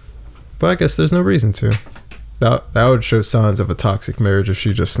 But I guess there's no reason to. That would show signs of a toxic marriage if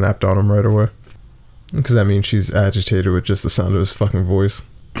she just snapped on him right away. Because that means she's agitated with just the sound of his fucking voice.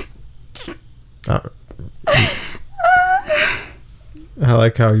 I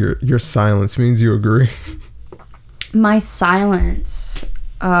like how your silence means you agree. My silence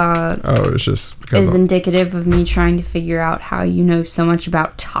It's just because is indicative of me trying to figure out how you know so much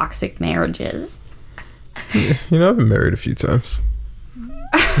about toxic marriages. I've been married a few times.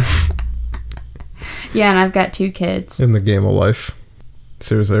 Yeah, and I've got 2 kids. In the game of life.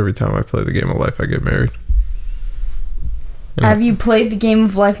 Seriously, every time I play the game of life, I get married. And Have you played the game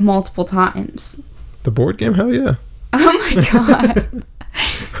of life multiple times? the board game? Hell yeah. Oh my god.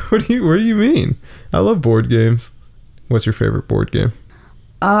 What do you mean? I love board games. What's your favorite board game?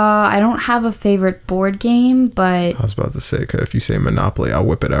 I don't have a favorite board game, but I was about to say, 'cause if you say Monopoly, I'll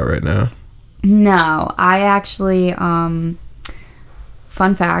whip it out right now. no, I actually, fun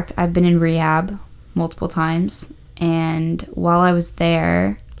fact, I've been in rehab multiple times, and while I was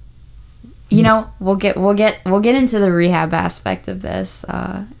there, we'll get into the rehab aspect of this,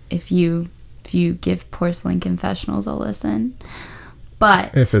 if you give Porcelain Confessionals a listen.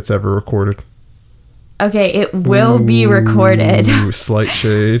 But If it's ever recorded. okay, it will be recorded. Ooh, slight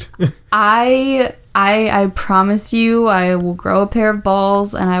shade. I promise you I will grow a pair of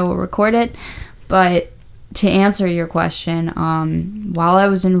balls and I will record it. But to answer your question, while I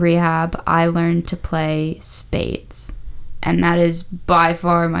was in rehab, I learned to play spades. And that is by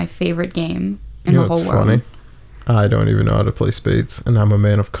far my favorite game in the whole world. Funny? I don't even know how to play spades, and I'm a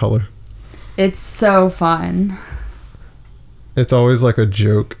man of color. It's so fun. It's always like a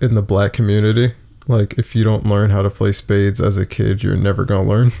joke in the black community. Like, if you don't learn how to play spades as a kid, you're never gonna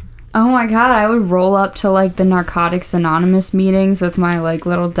learn. Oh my god, I would roll up to like the Narcotics Anonymous meetings with my like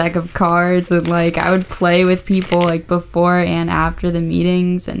little deck of cards, and like I would play with people like before and after the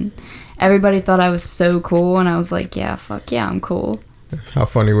meetings, and everybody thought I was so cool, and I was like, yeah, fuck yeah, I'm cool. How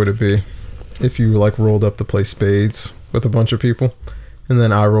funny would it be if you like rolled up to play spades with a bunch of people, and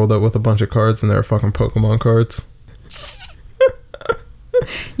then I rolled up with a bunch of cards and they were fucking Pokemon cards?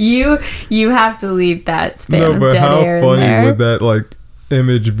 You have to leave that span No, of but dead how air in funny there. would that like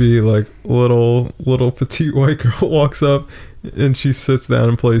image be? Like little petite white girl walks up and she sits down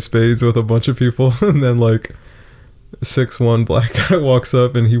and plays spades with a bunch of people, and then like 6'1" black guy walks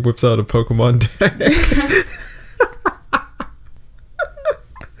up and he whips out a Pokemon deck.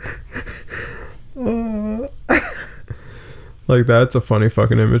 Like, that's a funny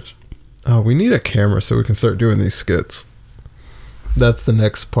fucking image. Oh, we need a camera so we can start doing these skits. That's the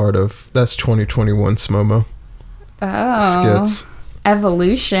next part of... That's 2021 SMOMO. Oh. Skits.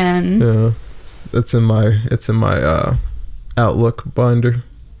 Evolution. Yeah. It's in my Outlook binder.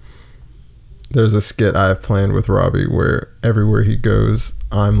 There's a skit I have planned with Robbie where everywhere he goes,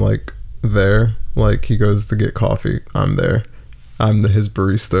 I'm like there. Like, he goes to get coffee, I'm there. I'm his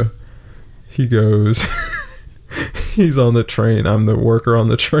barista. He goes... He's on the train. I'm the worker on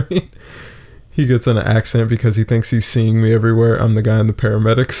the train. He gets in an accent because he thinks he's seeing me everywhere. I'm the guy in the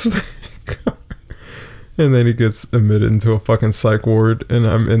paramedics. And then he gets admitted into a fucking psych ward, and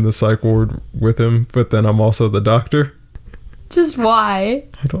I'm in the psych ward with him, but then I'm also the doctor. Just why?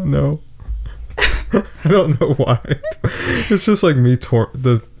 I don't know. I don't know why. It's just like me,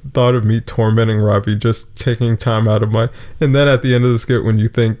 the thought of me tormenting Robbie, just taking time out of my... And then at the end of the skit, when you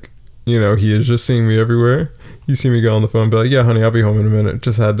think, he is just seeing me everywhere, you see me go on the phone and be like, yeah, honey, I'll be home in a minute.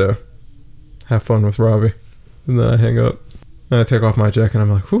 Just had to have fun with Robbie. And then I hang up. And I take off my jacket and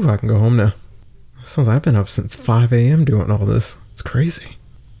I'm like, whew, I can go home now. Sounds like I've been up since 5 a.m. doing all this. It's crazy.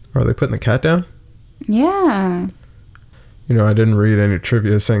 Are they putting the cat down? Yeah. You know, I didn't read any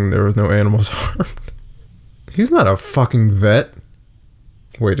trivia saying there was no animals harmed. He's not a fucking vet.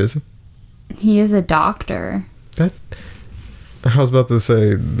 Wait, is he? He is a doctor. I was about to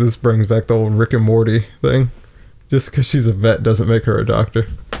say, this brings back the old Rick and Morty thing. Just because she's a vet doesn't make her a doctor.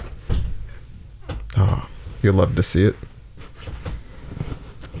 Oh, you'll love to see it.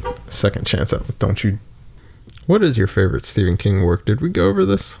 Second chance out, don't you? What is your favorite Stephen King work? Did we go over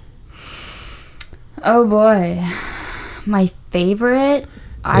this? Oh boy. My favorite?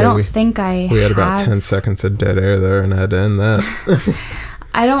 I don't think I We had about 10 seconds of dead air there and I had to end that.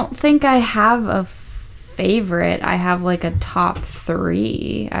 I don't think I have a favorite. I have like a top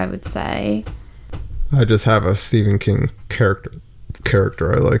 3, I would say. I just have a Stephen King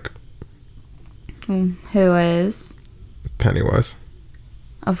character I like. Who is? Pennywise.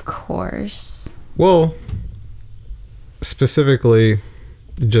 Of course. Well, specifically,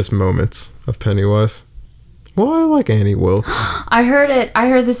 just moments of Pennywise. Well, I like Annie Wilkes. I heard it. I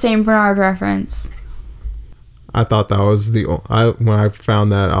heard the St. Bernard reference. I thought that was when I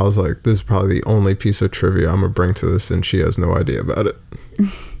found that, I was like, this is probably the only piece of trivia I'm going to bring to this, and she has no idea about it.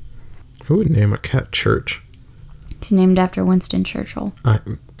 Who would name a cat Church? It's named after Winston Churchill. I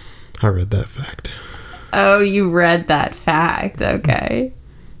read that fact. Oh, you read that fact. Okay.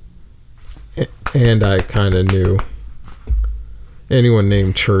 And I kind of knew anyone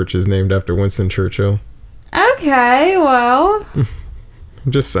named Church is named after Winston Churchill. Okay, well.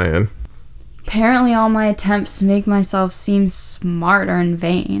 I'm just saying. Apparently all my attempts to make myself seem smart are in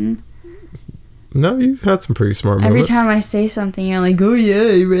vain. No, you've had some pretty smart moments. Every time I say something, you're like, oh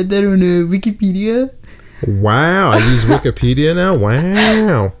yeah, I read that on Wikipedia. Wow, I use Wikipedia now?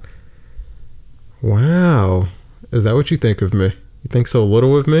 Wow. Wow. Is that what you think of me? You think so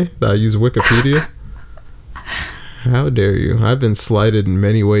little of me that I use Wikipedia? How dare you? I've been slighted in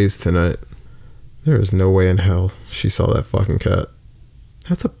many ways tonight. There is no way in hell she saw that fucking cat.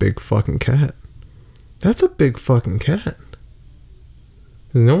 That's a big fucking cat. That's a big fucking cat.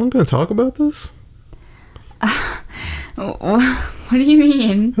 Is no one going to talk about this? What do you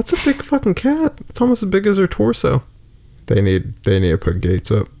mean? That's a big fucking cat. It's almost as big as her torso. They need to put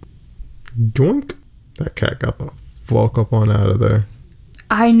gates up. Doink. That cat got the fuck up on out of there.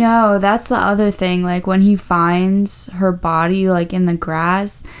 I know. That's the other thing. Like, when he finds her body, like, in the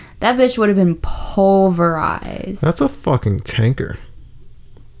grass, that bitch would have been pulverized. That's a fucking tanker.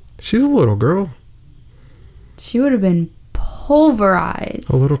 She's a little girl. She would have been pulverized.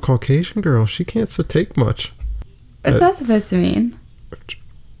 A little Caucasian girl. She can't take much. What's that supposed to mean?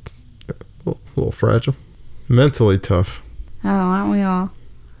 A little fragile. Mentally tough. Oh, aren't we all?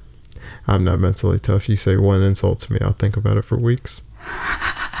 I'm not mentally tough. You say one insult to me, I'll think about it for weeks.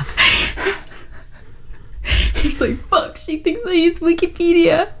 It's like, fuck, she thinks I use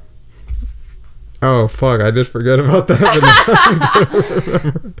Wikipedia. Oh, fuck, I did forget about that.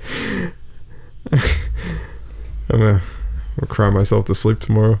 I'm gonna cry myself to sleep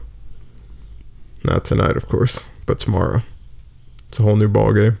tomorrow. Not tonight, of course, but tomorrow. It's a whole new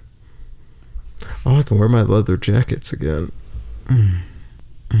ball game. Oh, I can wear my leather jackets again.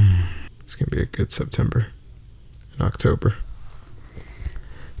 It's gonna be a good September and October.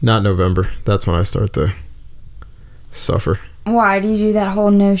 Not November. That's when I start to suffer. Why do you do that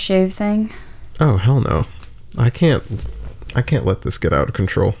whole no shave thing? Oh, hell no. I can't let this get out of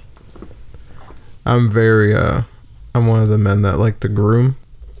control. I'm one of the men that like to groom.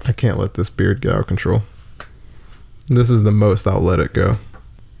 I can't let this beard get out of control. This is the most I'll let it go.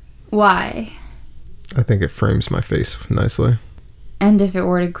 Why? I think it frames my face nicely. And if it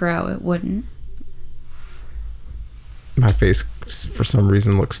were to grow, it wouldn't. My face, for some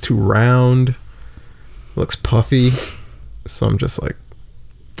reason, looks too round. Looks puffy. So I'm just like,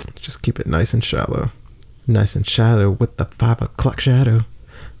 just keep it nice and shallow. Nice and shallow with the 5 o'clock shadow.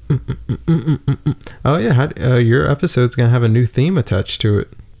 Oh yeah, your episode's gonna have a new theme attached to it.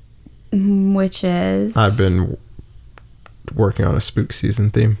 Which is? I've been working on a spook season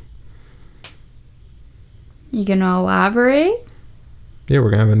theme. You gonna elaborate? Yeah,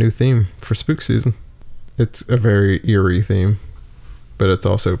 we're gonna have a new theme for spook season. It's a very eerie theme, but it's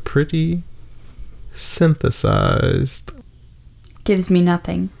also pretty synthesized. Gives me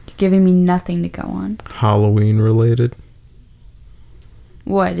nothing. You're giving me nothing to go on. Halloween related.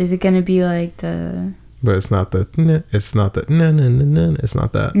 What is it gonna be like the? But it's not the. It's not the. It's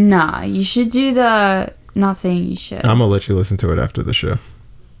not that. Nah, you should do the. Not saying you should. I'm gonna let you listen to it after the show.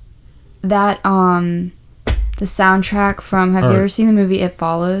 That the soundtrack from. Have you ever seen the movie It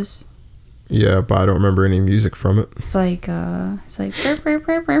Follows? Yeah, but I don't remember any music from it. It's like burp, burp,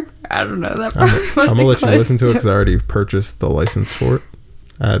 burp, burp. I don't know. That probably wasn't I'm gonna let you close listen to it because I already purchased the license for it.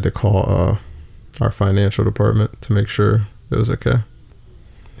 I had to call our financial department to make sure it was okay.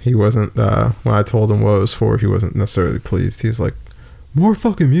 He wasn't, when I told him what it was for, he wasn't necessarily pleased. He's like, more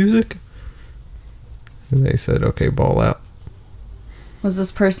fucking music? And they said, okay, ball out. Was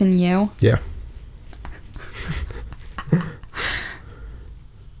this person you? Yeah.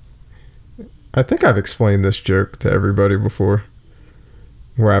 I think I've explained this joke to everybody before,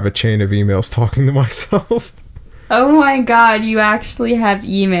 where I have a chain of emails talking to myself. Oh my god, you actually have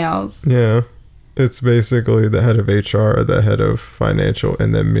emails. Yeah. It's basically the head of HR, the head of financial,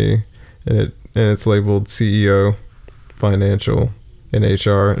 and then me. And it's labeled CEO, financial, and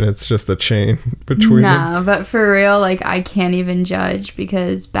HR, and it's just a chain between them. Nah, but for real, like, I can't even judge,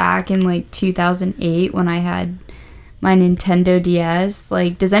 because back in, like, 2008, when I had my Nintendo DS,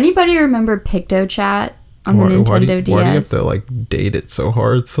 like, does anybody remember PictoChat on the Nintendo DS? Why do you have to, like, date it so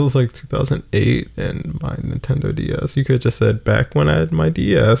hard? So it's like 2008 and my Nintendo DS. You could have just said, back when I had my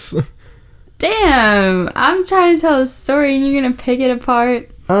DS. Damn, I'm trying to tell a story and you're gonna pick it apart.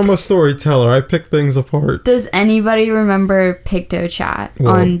 I'm a storyteller. I pick things apart. Does anybody remember PictoChat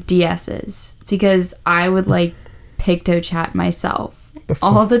on DS's? Because I would like PictoChat myself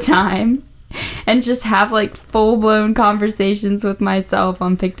all the time and just have like full-blown conversations with myself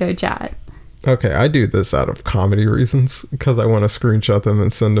on PictoChat. Okay, I do this out of comedy reasons because I want to screenshot them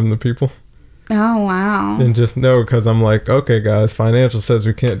and send them to people. Oh, wow. And just know, because I'm like, okay, guys, financial says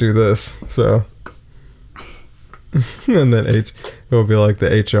we can't do this. So, and then it will be like the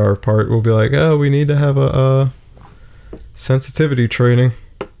HR part will be like, oh, we need to have a sensitivity training.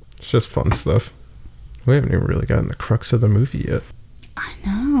 It's just fun stuff. We haven't even really gotten the crux of the movie yet. I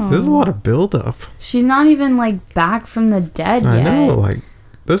know. There's a lot of build-up. She's not even, like, back from the dead yet. I know, like,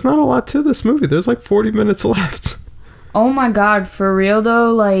 there's not a lot to this movie. There's like 40 minutes left. Oh my god, for real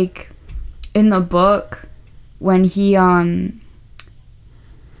though, like, in the book, when he,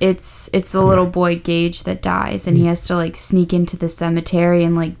 it's the little boy Gage that dies, and he has to, like, sneak into the cemetery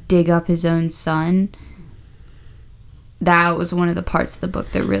and, like, dig up his own son. That was one of the parts of the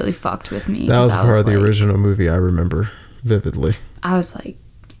book that really fucked with me. That was part of the like, original movie I remember vividly. I was like,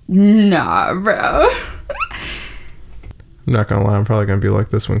 nah, bro. I'm not gonna lie, I'm probably gonna be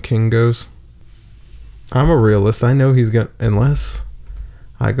like this when King goes. I'm a realist. I know he's gonna, unless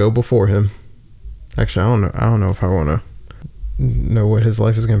I go before him. Actually, I don't know if I want to know what his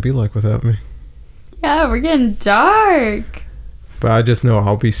life is gonna be like without me. Yeah, we're getting dark. But I just know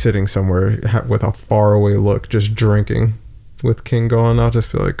I'll be sitting somewhere with a faraway look, just drinking with King gone. I'll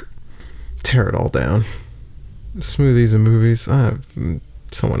just be like, tear it all down. Smoothies and movies. I have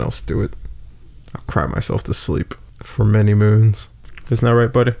someone else do it. I'll cry myself to sleep for many moons. Isn't that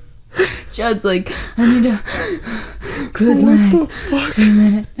right, buddy? Judd's like, I need to close my eyes for a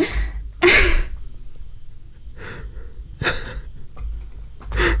minute.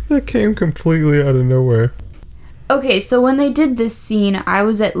 That came completely out of nowhere. Okay, so when they did this scene, I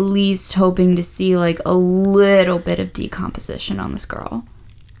was at least hoping to see, like, a little bit of decomposition on this girl.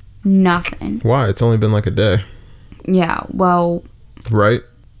 Nothing. Why? It's only been like a day. Yeah, well... Right?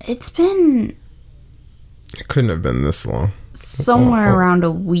 It's been... It couldn't have been this long. Somewhere around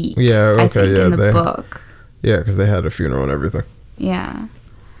a week. Yeah, okay, I think, yeah. in the book. Yeah, because they had a funeral and everything. Yeah.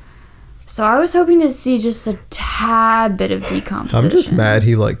 So I was hoping to see just a tad bit of decomposition. I'm just mad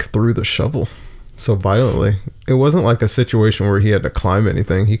he, like, threw the shovel so violently. It wasn't like a situation where he had to climb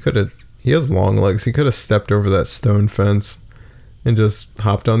anything. He has long legs. He could have stepped over that stone fence and just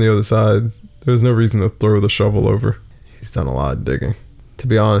hopped on the other side. There's no reason to throw the shovel over. He's done a lot of digging. To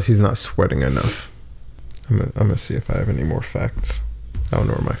be honest, he's not sweating enough. I'm gonna see if I have any more facts. I don't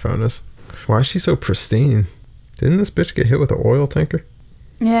know where my phone is. Why is she so pristine? Didn't this bitch get hit with an oil tanker?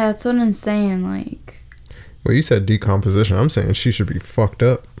 Yeah, that's what I'm saying, like... Well, you said decomposition. I'm saying she should be fucked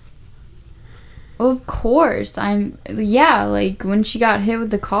up. Well, of course. Yeah, like, when she got hit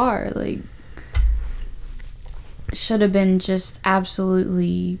with the car, like... Should have been just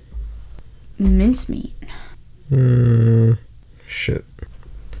absolutely mincemeat. Shit.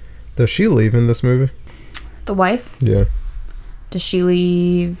 Does she leave in this movie? The wife? Yeah. Does she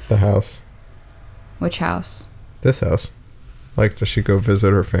leave... The house. Which house? This house. Like, does she go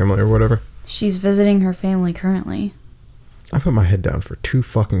visit her family or whatever? She's visiting her family currently. I put my head down for 2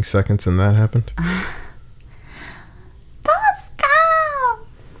 fucking seconds and that happened. Pascal!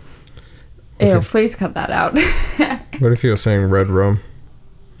 Ew, please cut that out. What if he was saying red rum?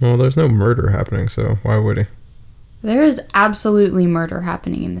 Well, there's no murder happening, so why would he? There is absolutely murder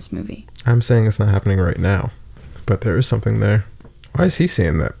happening in this movie. I'm saying it's not happening right now. But there is something there. Why is he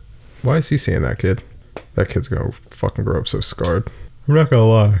saying that Why is he seeing that kid? That kid's gonna fucking grow up so scarred. I'm not gonna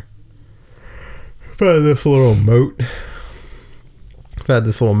lie. If I had this little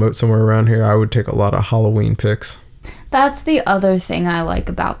moat, somewhere around here, I would take a lot of Halloween pics. That's the other thing I like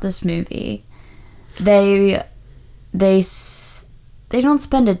about this movie. They don't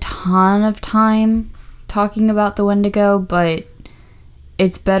spend a ton of time talking about the Wendigo, but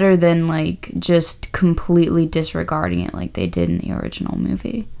it's better than like just completely disregarding it like they did in the original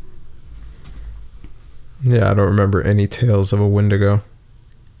movie. Yeah, I don't remember any tales of a Wendigo.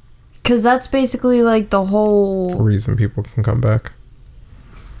 Because that's basically like the whole reason people can come back.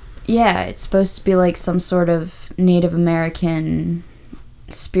 Yeah, it's supposed to be like some sort of Native American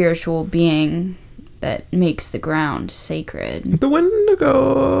spiritual being that makes the ground sacred. The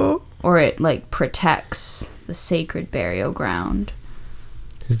Wendigo! Or it like protects the sacred burial ground.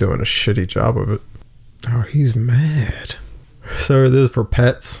 He's doing a shitty job of it. Oh, he's mad. Sir, this is for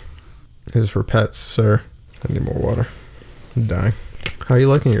pets. This is for pets, sir. I need more water. I'm dying. How are you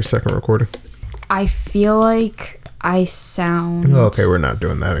liking your second recording? I feel like I sound... Oh, okay, we're not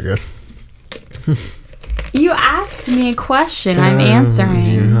doing that again. You asked me a question. I'm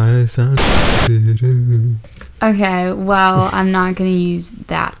answering. I sound stupid. Okay, well, I'm not going to use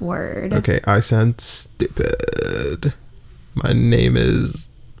that word. Okay, I sound stupid. My name is...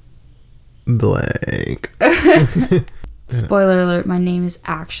 blank. Spoiler alert, my name is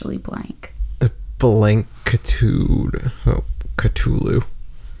actually blank. Blank Cthulhu. Oh, Cthulhu.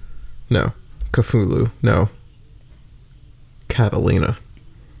 No. Cthulhu. No. Catalina.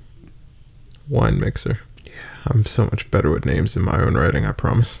 Wine mixer. Yeah, I'm so much better with names in my own writing, I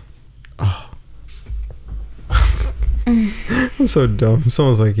promise. Oh. I'm so dumb.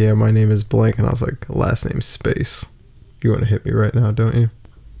 Someone's like, yeah, my name is blank, and I was like, last name space. You want to hit me right now, don't you?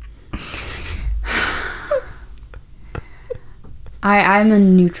 I'm a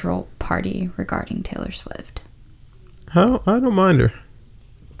neutral party regarding Taylor Swift. I don't mind her.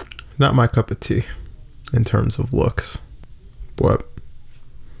 Not my cup of tea in terms of looks. What?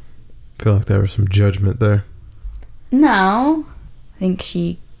 I feel like there was some judgment there. No. I think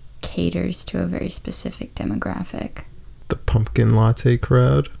she caters to a very specific demographic. The pumpkin latte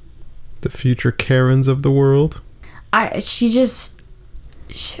crowd. The future Karens of the world. Her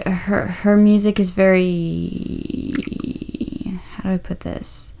music is very... How do I put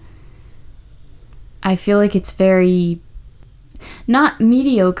this? I feel like it's very... Not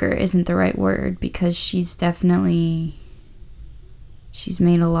mediocre isn't the right word, because she's definitely... She's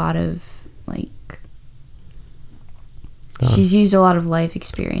made a lot of, like... She's used a lot of life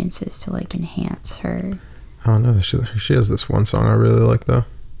experiences to, like, enhance her. I don't know. She has this one song I really like, though.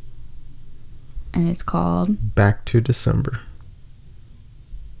 And it's called? Back to December.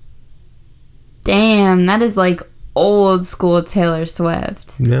 Damn, that is, like, old school Taylor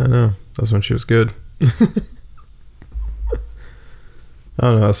Swift. Yeah, I know. That's when she was good. I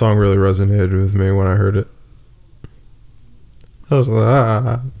don't know. That song really resonated with me when I heard it. I was like,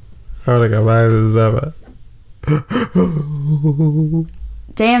 I want to go back to December.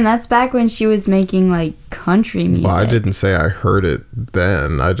 Damn, that's back when she was making, like, country music. Well, I didn't say I heard it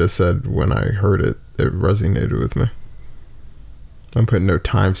then. I just said when I heard it, it resonated with me. I'm putting no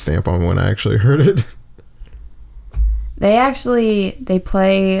timestamp on when I actually heard it. They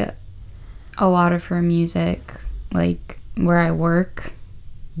play a lot of her music, like, where I work.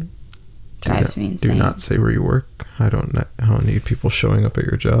 Drives me insane. Do not say where you work. I don't need people showing up at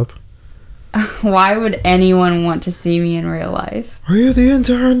your job. Why would anyone want to see me in real life? Are you the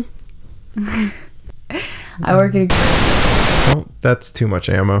intern? I work at a... Oh, that's too much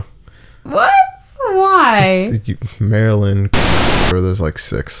ammo. What? Why? Maryland, where there's like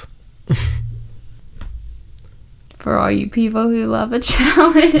 6. For all you people who love a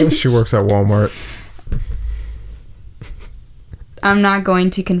challenge. She works at Walmart. I'm not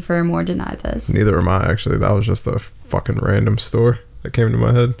going to confirm or deny this. Neither am I, actually. That was just a fucking random store that came to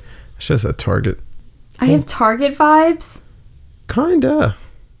my head. It's just a Target. I have Target vibes? Kinda.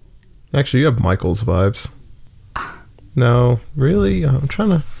 Actually, you have Michael's vibes. No, really? I'm trying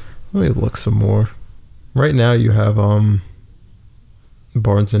to... Let me look some more. Right now you have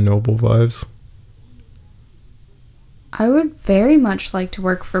Barnes & Noble vibes. I would very much like to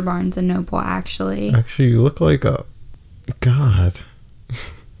work for Barnes & Noble, actually. Actually, you look like a... God.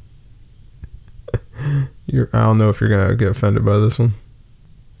 I don't know if you're gonna get offended by this one.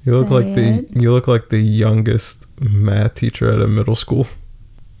 You look like the youngest math teacher at a middle school.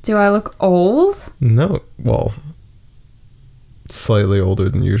 Do I look old? No, well, slightly older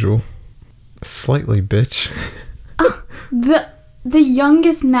than usual. Slightly, bitch. The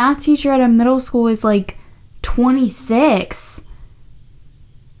youngest math teacher at a middle school is like 26.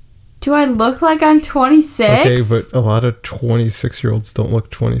 Do I look like I'm 26? Okay, but a lot of 26-year-olds don't look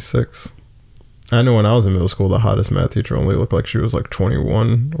 26. I know when I was in middle school, the hottest math teacher only looked like she was like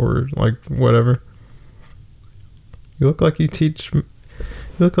 21 or like whatever. You look like you teach. You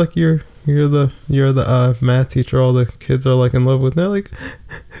look like you're the math teacher all the kids are like in love with. And they're like,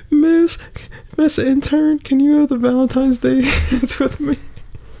 Miss Intern, can you have the Valentine's Day dance with me?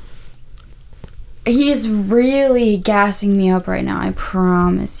 He's really gassing me up right now. I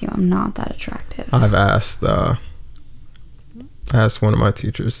promise you, I'm not that attractive. I've asked one of my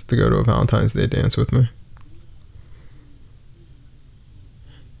teachers to go to a Valentine's Day dance with me.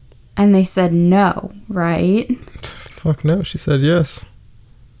 And they said no, right? Fuck no, she said yes.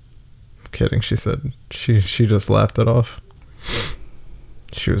 I'm kidding, she said she just laughed it off.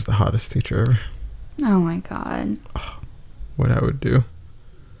 She was the hottest teacher ever. Oh my god. What I would do.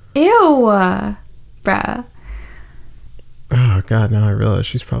 Ew. Bruh. Oh god, now I realize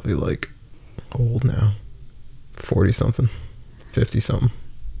she's probably like old now. 40 something. 50 something.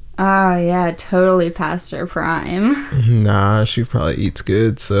 Oh yeah, totally past her prime. Nah, she probably eats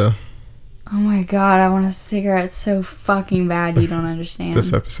good, so. Oh my god, I want a cigarette so fucking bad you don't understand.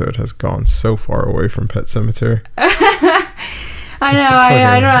 This episode has gone so far away from Pet Sematary. I know,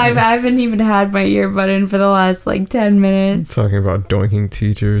 I haven't even had my earbud in for the last like 10 minutes. Talking about doinking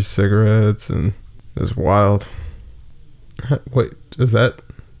teachers, cigarettes, and it was wild. Wait,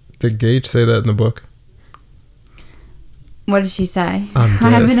 did Gage say that in the book? What did she say? I'm dead. I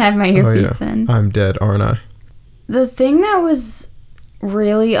haven't had my earpiece in. I'm dead, aren't I? The thing that was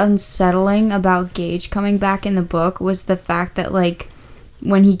really unsettling about Gage coming back in the book was the fact that like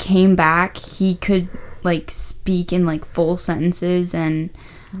when he came back he could like speak in like full sentences, and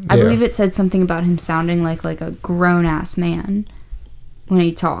I believe it said something about him sounding like a grown-ass man when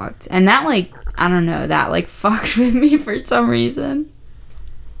he talked, and that like I don't know, that like fucked with me for some reason.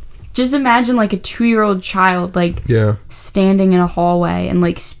 Just imagine like a 2-year-old child like standing in a hallway and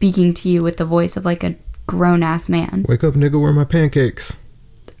like speaking to you with the voice of like a grown-ass man. Wake up, nigga, where are my pancakes?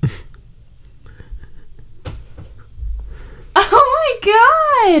 Oh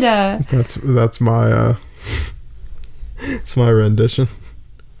my god! That's my it's my rendition.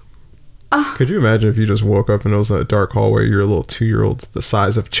 Could you imagine if you just woke up and it was in a dark hallway, you're a little 2-year-old the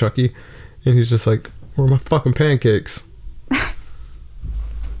size of Chucky, and he's just like, where are my fucking pancakes?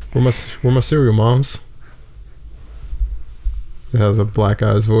 Where my cereal, moms? It has a Black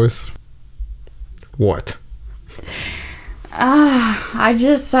Eyes voice. What?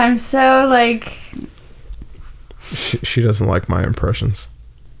 I'm so like... She doesn't like my impressions.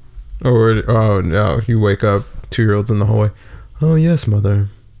 Oh no, you wake up, 2-year-olds in the hallway. Oh yes, mother.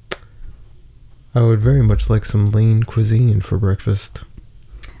 I would very much like some lean cuisine for breakfast.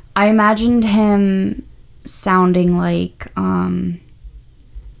 I imagined him sounding like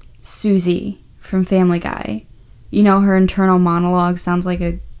Susie from Family Guy. You know, her internal monologue sounds like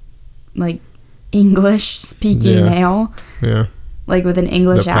a English speaking male. Yeah. Like with an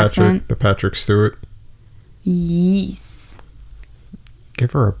English accent. The Patrick Stewart. Yes.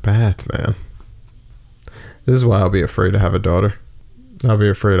 Give her a bath, man. This is why I'll be afraid to have a daughter. I'll be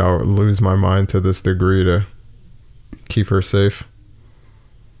afraid I'll lose my mind to this degree to keep her safe.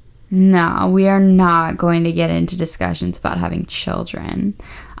 No, we are not going to get into discussions about having children.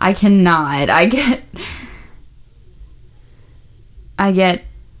 I cannot. I get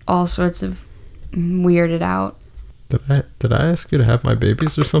all sorts of weirded out. Did I ask you to have my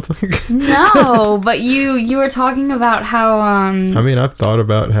babies or something? No, but you were talking about how I mean, I've thought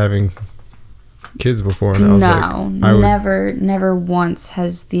about having kids before, and I was never once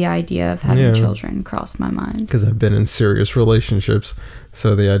has the idea of having children crossed my mind. Because I've been in serious relationships,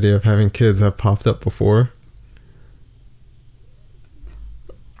 so the idea of having kids have popped up before.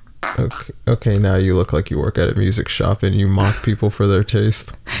 Okay, now you look like you work at a music shop and you mock people for their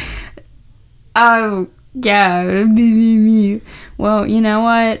taste. Oh, yeah. Well, you know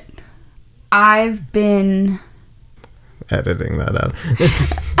what? I've been... editing that out.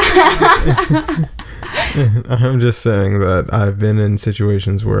 I'm just saying that I've been in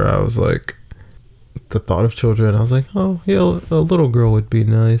situations where I was like, the thought of children, I was like, oh, yeah, a little girl would be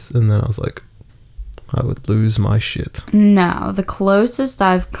nice. And then I was like, I would lose my shit. No, the closest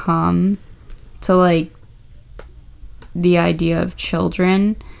I've come to like the idea of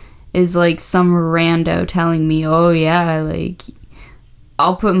children is like some rando telling me, oh yeah, like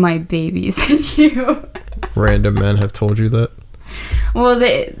I'll put my babies in you. Random men have told you that? Well,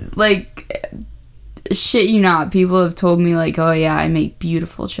 they like, shit you not, people have told me like, oh yeah, I make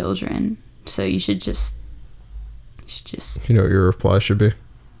beautiful children, so you should just you know what your reply should be?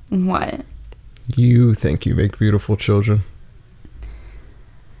 What? You think you make beautiful children.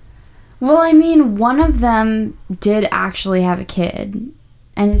 Well, I mean, one of them did actually have a kid.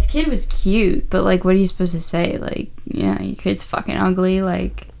 And his kid was cute, but, like, what are you supposed to say? Like, yeah, your kid's fucking ugly,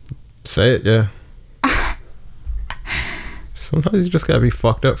 like... Say it, yeah. Sometimes you just gotta be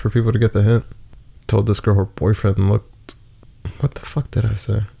fucked up for people to get the hint. Told this girl her boyfriend looked... What the fuck did I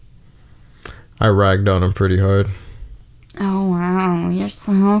say? I ragged on him pretty hard. Oh, wow, you're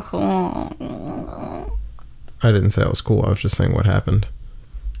so cool. I didn't say I was cool, I was just saying what happened.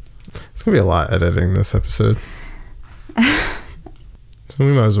 It's gonna be a lot editing this episode. So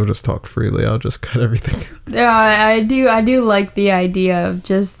we might as well just talk freely. I'll just cut everything. Yeah, I do like the idea of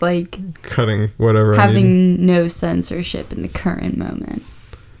just, like... Cutting whatever I need. Having no censorship in the current moment.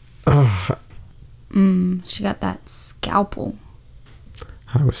 She got that scalpel.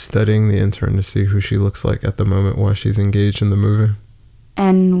 I was studying the intern to see who she looks like at the moment while she's engaged in the movie.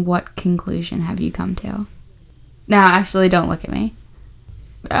 And what conclusion have you come to? No, actually, don't look at me.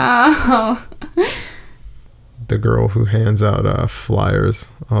 Oh. The girl who hands out flyers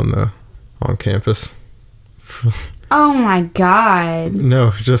on campus. Oh my god.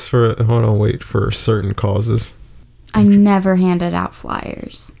 No, just for for certain causes. I never handed out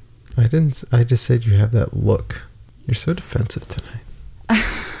flyers. I didn't. I just said you have that look. You're so defensive tonight.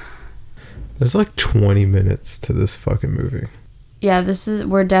 There's like 20 minutes to this fucking movie. Yeah,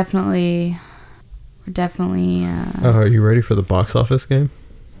 we're definitely are you ready for the box office game?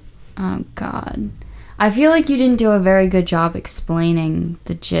 Oh god. I feel like you didn't do a very good job explaining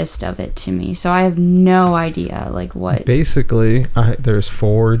the gist of it to me, so I have no idea, like, what... Basically, there's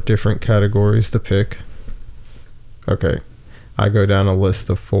 4 different categories to pick. Okay. I go down a list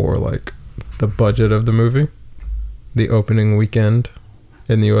of 4, like, the budget of the movie, the opening weekend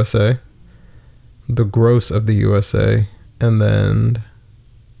in the USA, the gross of the USA, and then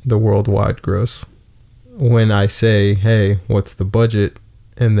the worldwide gross. When I say, hey, what's the budget?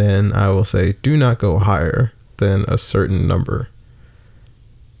 And then I will say, do not go higher than a certain number.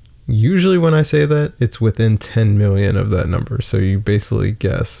 Usually when I say that, it's within 10 million of that number. So you basically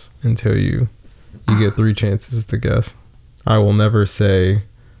guess until you get 3 chances to guess. I will never say,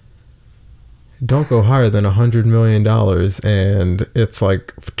 don't go higher than $100 million and it's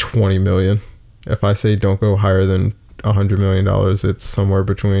like 20 million. If I say don't go higher than $100 million, it's somewhere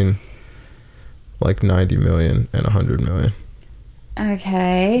between like 90 million and 100 million.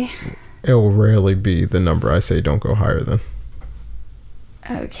 Okay. It will rarely be the number I say don't go higher than.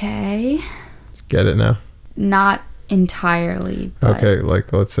 Okay. Get it now? Not entirely, but... Okay,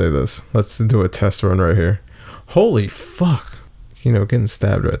 like, let's say this. Let's do a test run right here. Holy fuck. You know, getting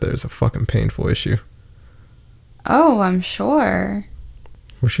stabbed right there is a fucking painful issue. Oh, I'm sure.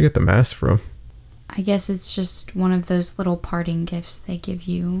 Where'd she get the mask from? I guess it's just one of those little parting gifts they give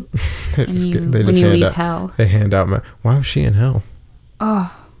you They when just you leave hell. They hand out why was she in hell?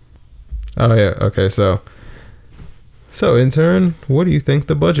 Oh yeah, okay, so intern, what do you think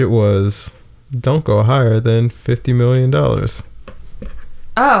the budget was? Don't go higher than $50 million. Oh,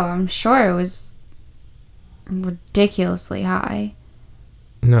 I'm sure it was ridiculously high.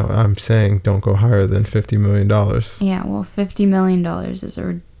 No, I'm saying don't go higher than $50 million. Yeah, well, $50 million is a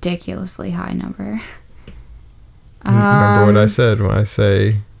ridiculously high number. Remember what I said when I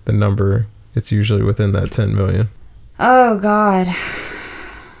say the number, it's usually within that 10 million. Oh, God.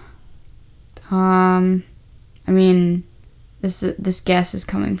 I mean, this guess is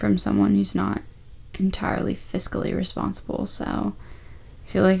coming from someone who's not entirely fiscally responsible, so I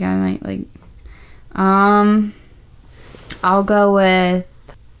feel like I might, like, I'll go with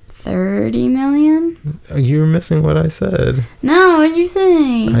 30 million. You're missing what I said. No, what'd you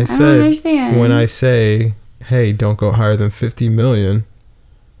say? I said, don't understand. When I say, hey, don't go higher than 50 million,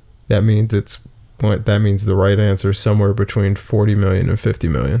 that means the right answer is somewhere between 40 million and 50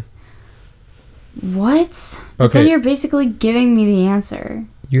 million. What? But then you're basically giving me the answer.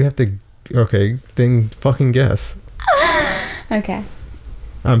 You have to... Okay, then fucking guess. Okay.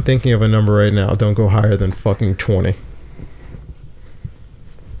 I'm thinking of a number right now. Don't go higher than fucking 20.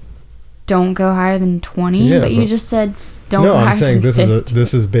 Don't go higher than 20? Yeah, but you just said don't go higher than 50. No, I'm saying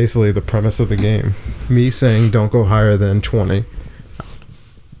this is basically the premise of the game. Me saying don't go higher than 20.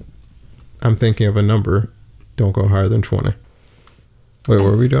 I'm thinking of a number. Don't go higher than 20. Wait,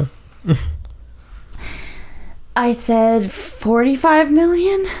 what are we doing? I said 45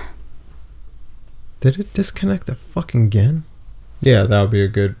 million? Did it disconnect the fucking again? Yeah, that would be a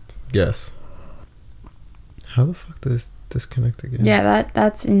good guess. How the fuck did this disconnect again? Yeah,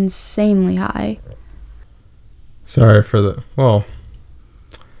 that's insanely high. Sorry for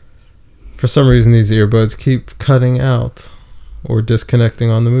for some reason these earbuds keep cutting out or disconnecting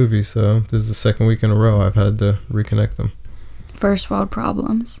on the movie, so this is the second week in a row I've had to reconnect them. First world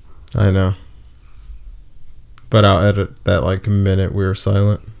problems. I know. But I'll edit that like minute we were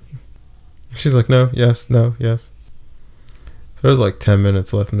silent. She's like, no, yes, no, yes. So there's like 10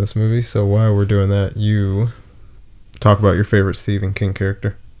 minutes left in this movie. So while we're doing that, you talk about your favorite Stephen King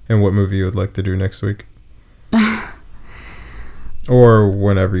character and what movie you would like to do next week. Or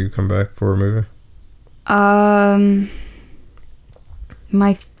whenever you come back for a movie.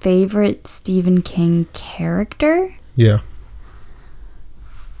 My favorite Stephen King character? Yeah.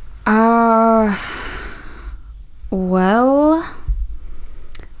 Well,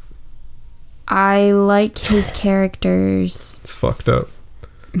 I like his characters. It's fucked up.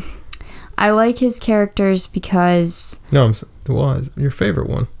 I like his characters because... No, why is your favorite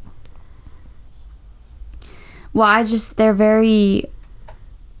one? Well, they're very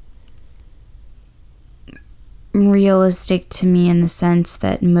realistic to me in the sense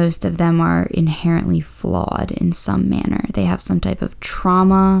that most of them are inherently flawed in some manner. They have some type of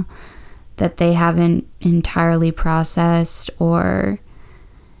trauma that they haven't entirely processed, or,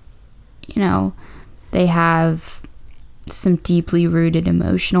 you know, they have some deeply rooted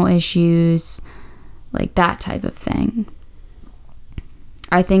emotional issues, like that type of thing.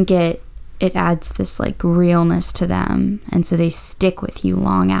 I think it adds this like realness to them, and so they stick with you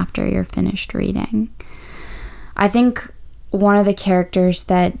long after you're finished reading. I think one of the characters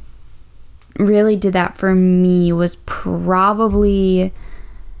that really did that for me was probably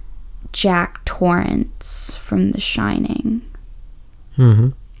Jack Torrance from The Shining. Mm-hmm.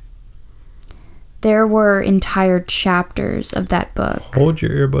 There were entire chapters of that book. Hold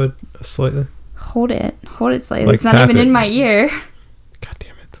your earbud slightly. Hold it slightly. Like, it's not even it. in my ear. God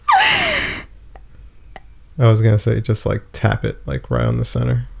damn it. I was gonna say just like tap it like right on the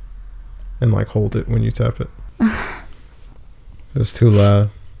center and like hold it when you tap it. It was too loud,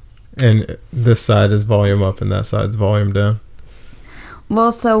 and this side is volume up and that side's volume down.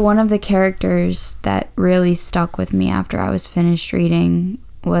 Well, so one of the characters that really stuck with me after I was finished reading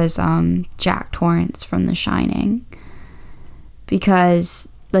was Jack Torrance from The Shining, because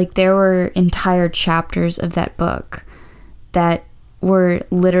like there were entire chapters of that book that were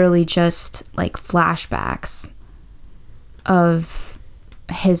literally just like flashbacks of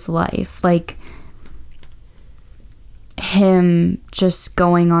his life, like him just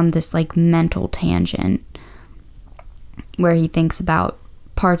going on this like mental tangent where he thinks about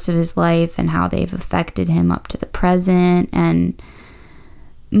parts of his life and how they've affected him up to the present. And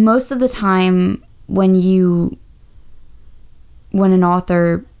most of the time when an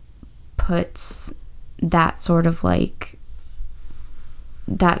author puts that sort of work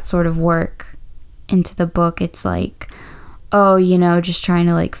into the book, it's like, oh, you know, just trying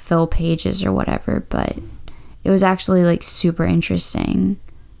to like fill pages or whatever. But it was actually like super interesting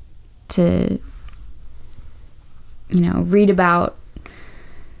to, you know, read about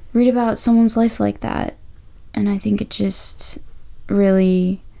someone's life like that. And I think it just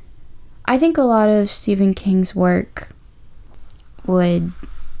really, I think a lot of Stephen King's work would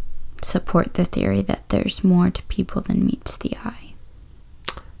support the theory that there's more to people than meets the eye.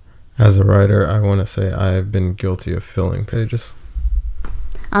 As a writer, I want to say I have been guilty of filling pages.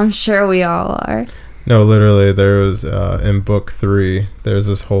 I'm sure we all are. No, literally, there was, in book 3, there's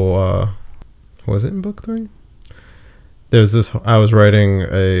this whole, was it in book 3? There's this, I was writing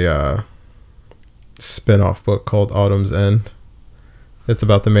a spin-off book called Autumn's End. It's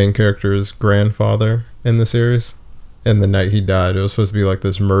about the main character's grandfather in the series. And the night he died, it was supposed to be like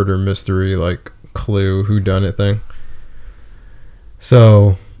this murder mystery, like Clue, whodunit thing.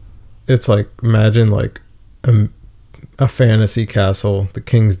 So, it's like, imagine like a fantasy castle, the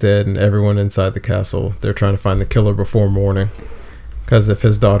king's dead, and everyone inside the castle, they're trying to find the killer before morning, because if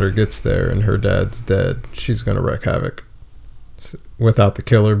his daughter gets there and her dad's dead, she's gonna wreak havoc. Without the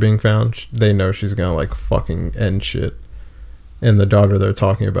killer being found, they know she's gonna like fucking end shit. And the daughter they're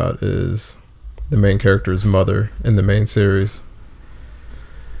talking about is the main character's mother in the main series.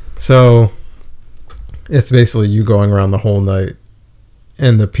 So it's basically you going around the whole night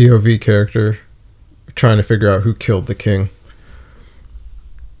and the POV character trying to figure out who killed the king.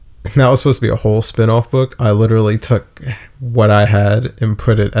 And that was supposed to be a whole spin-off book. I literally took what I had and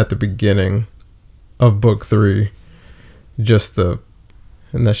put it at the beginning of book 3.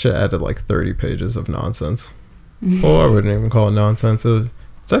 And that shit added like 30 pages of nonsense. Well, I wouldn't even call it nonsense.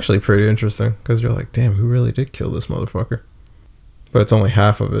 It's actually pretty interesting, because you're like, damn, who really did kill this motherfucker? But it's only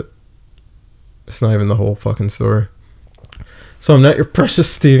half of it. It's not even the whole fucking story. So I'm not your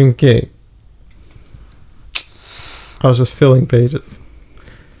precious Stephen King. I was just filling pages.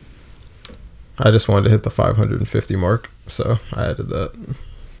 I just wanted to hit the 550 mark, so I added that.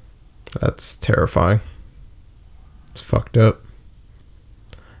 That's terrifying. It's fucked up.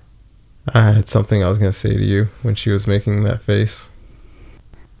 I had something I was going to say to you when she was making that face.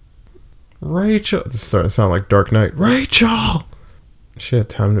 Rachel. This is starting to sound like Dark Knight. Rachel! She had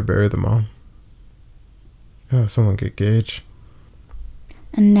time to bury the mom. Oh, someone get Gage.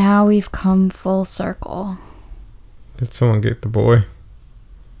 And now we've come full circle. Did someone get the boy?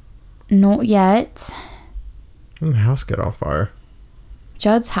 Not yet. And the house get on fire.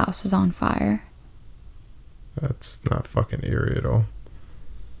 Judd's house is on fire. That's not fucking eerie at all.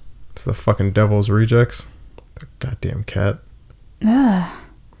 It's the fucking devil's rejects. The goddamn cat. Ugh.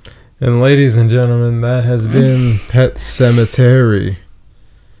 And ladies and gentlemen, that has been Pet Cemetery.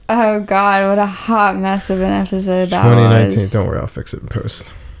 Oh God, what a hot mess of an episode that 2019. was. Don't worry, I'll fix it in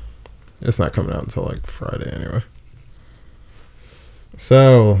post. It's not coming out until like Friday anyway.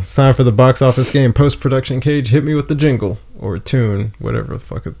 So, it's time for the box office game. Post-production Cage, hit me with the jingle. Or a tune, whatever the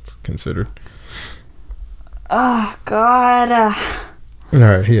fuck it's considered. Oh God.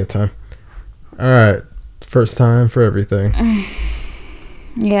 Alright, he had time. Alright, first time for everything.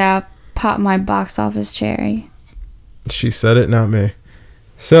 Yeah, pop my box office cherry. She said it, not me.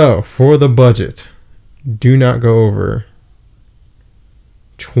 So, for the budget, do not go over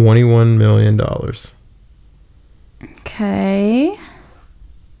 $21 million. Okay.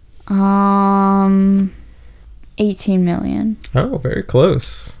 18 million. Oh, very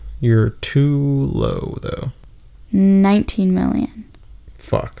close. You're too low, though. 19 million.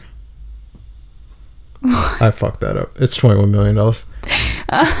 Fuck. I fucked that up. It's $21 million.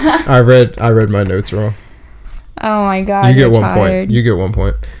 I read my notes wrong. Oh my God, You get you're 1 tired. point. You get 1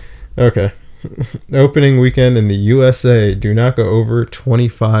 point. Okay. Opening weekend in the USA. Do not go over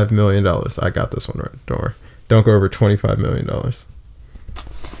 $25 million. I got this one right. Don't worry. Don't go over $25 million.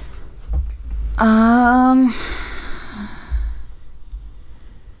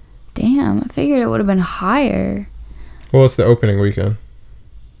 Damn, I figured it would have been higher. Well, it's the opening weekend.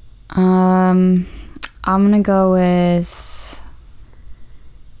 I'm gonna go with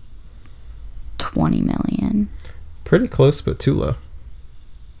 20 million. Pretty close, but too low.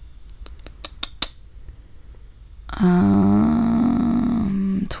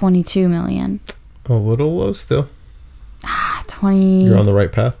 22 million. A little low still. 20. You're on the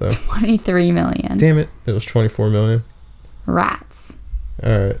right path, though. 23 million. Damn it. It was 24 million. Rats.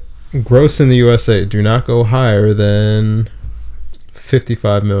 All right. Gross in the USA. Do not go higher than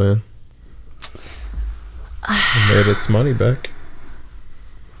 55 million. It made its money back.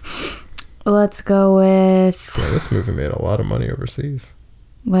 Let's go with. Yeah, this movie made a lot of money overseas.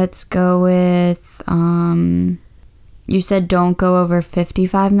 Let's go with. You said don't go over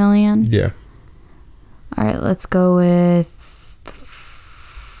 55 million? Yeah. All right, let's go with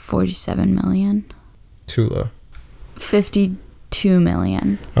 47 million. Too low. 52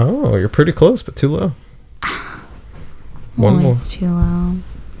 million. Oh, you're pretty close, but too low. One more. Always too low.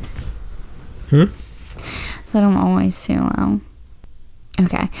 Said I'm always too low.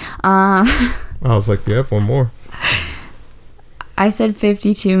 Okay. I was like, you have one more. I said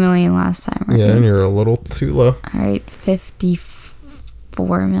 52 million last time, right? Yeah, and you're a little too low. All right,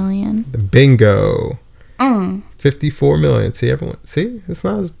 54 million. Bingo. 54 million. See, everyone. See, it's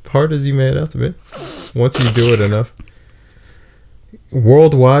not as hard as you made it out to be. Once you do it enough.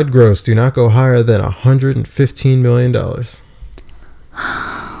 Worldwide gross. Do not go higher than $115 million.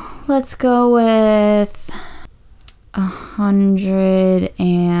 Let's go with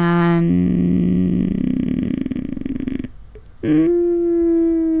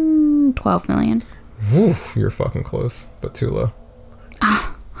 112 million. Oof, you're fucking close, but too low.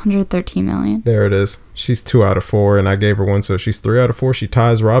 113 million. There it is. She's 2 out of 4, and I gave her 1, so she's 3 out of 4. She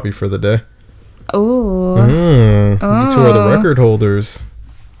ties Robbie for the day. Ooh. You two are the record holders.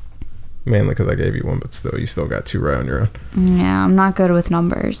 Mainly because I gave you 1, but still, you still got 2 right on your own. Yeah, I'm not good with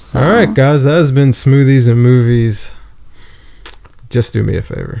numbers. So. All right, guys, that has been Smoothies and Movies. Just do me a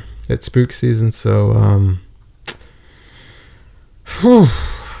favor. It's spook season, so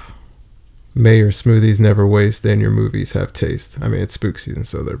may your smoothies never waste and your movies have taste. I mean, it's spook season,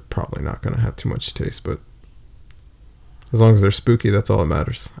 so they're probably not going to have too much taste, but as long as they're spooky, that's all that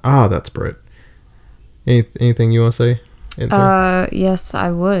matters. Ah, that's bright. Anything you want to say? Yes, I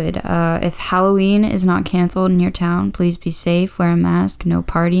would. If Halloween is not canceled in your town, please be safe, wear a mask, no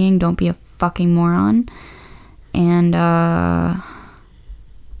partying, don't be a fucking moron. And I'm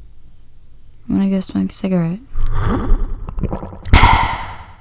gonna go smoke a cigarette.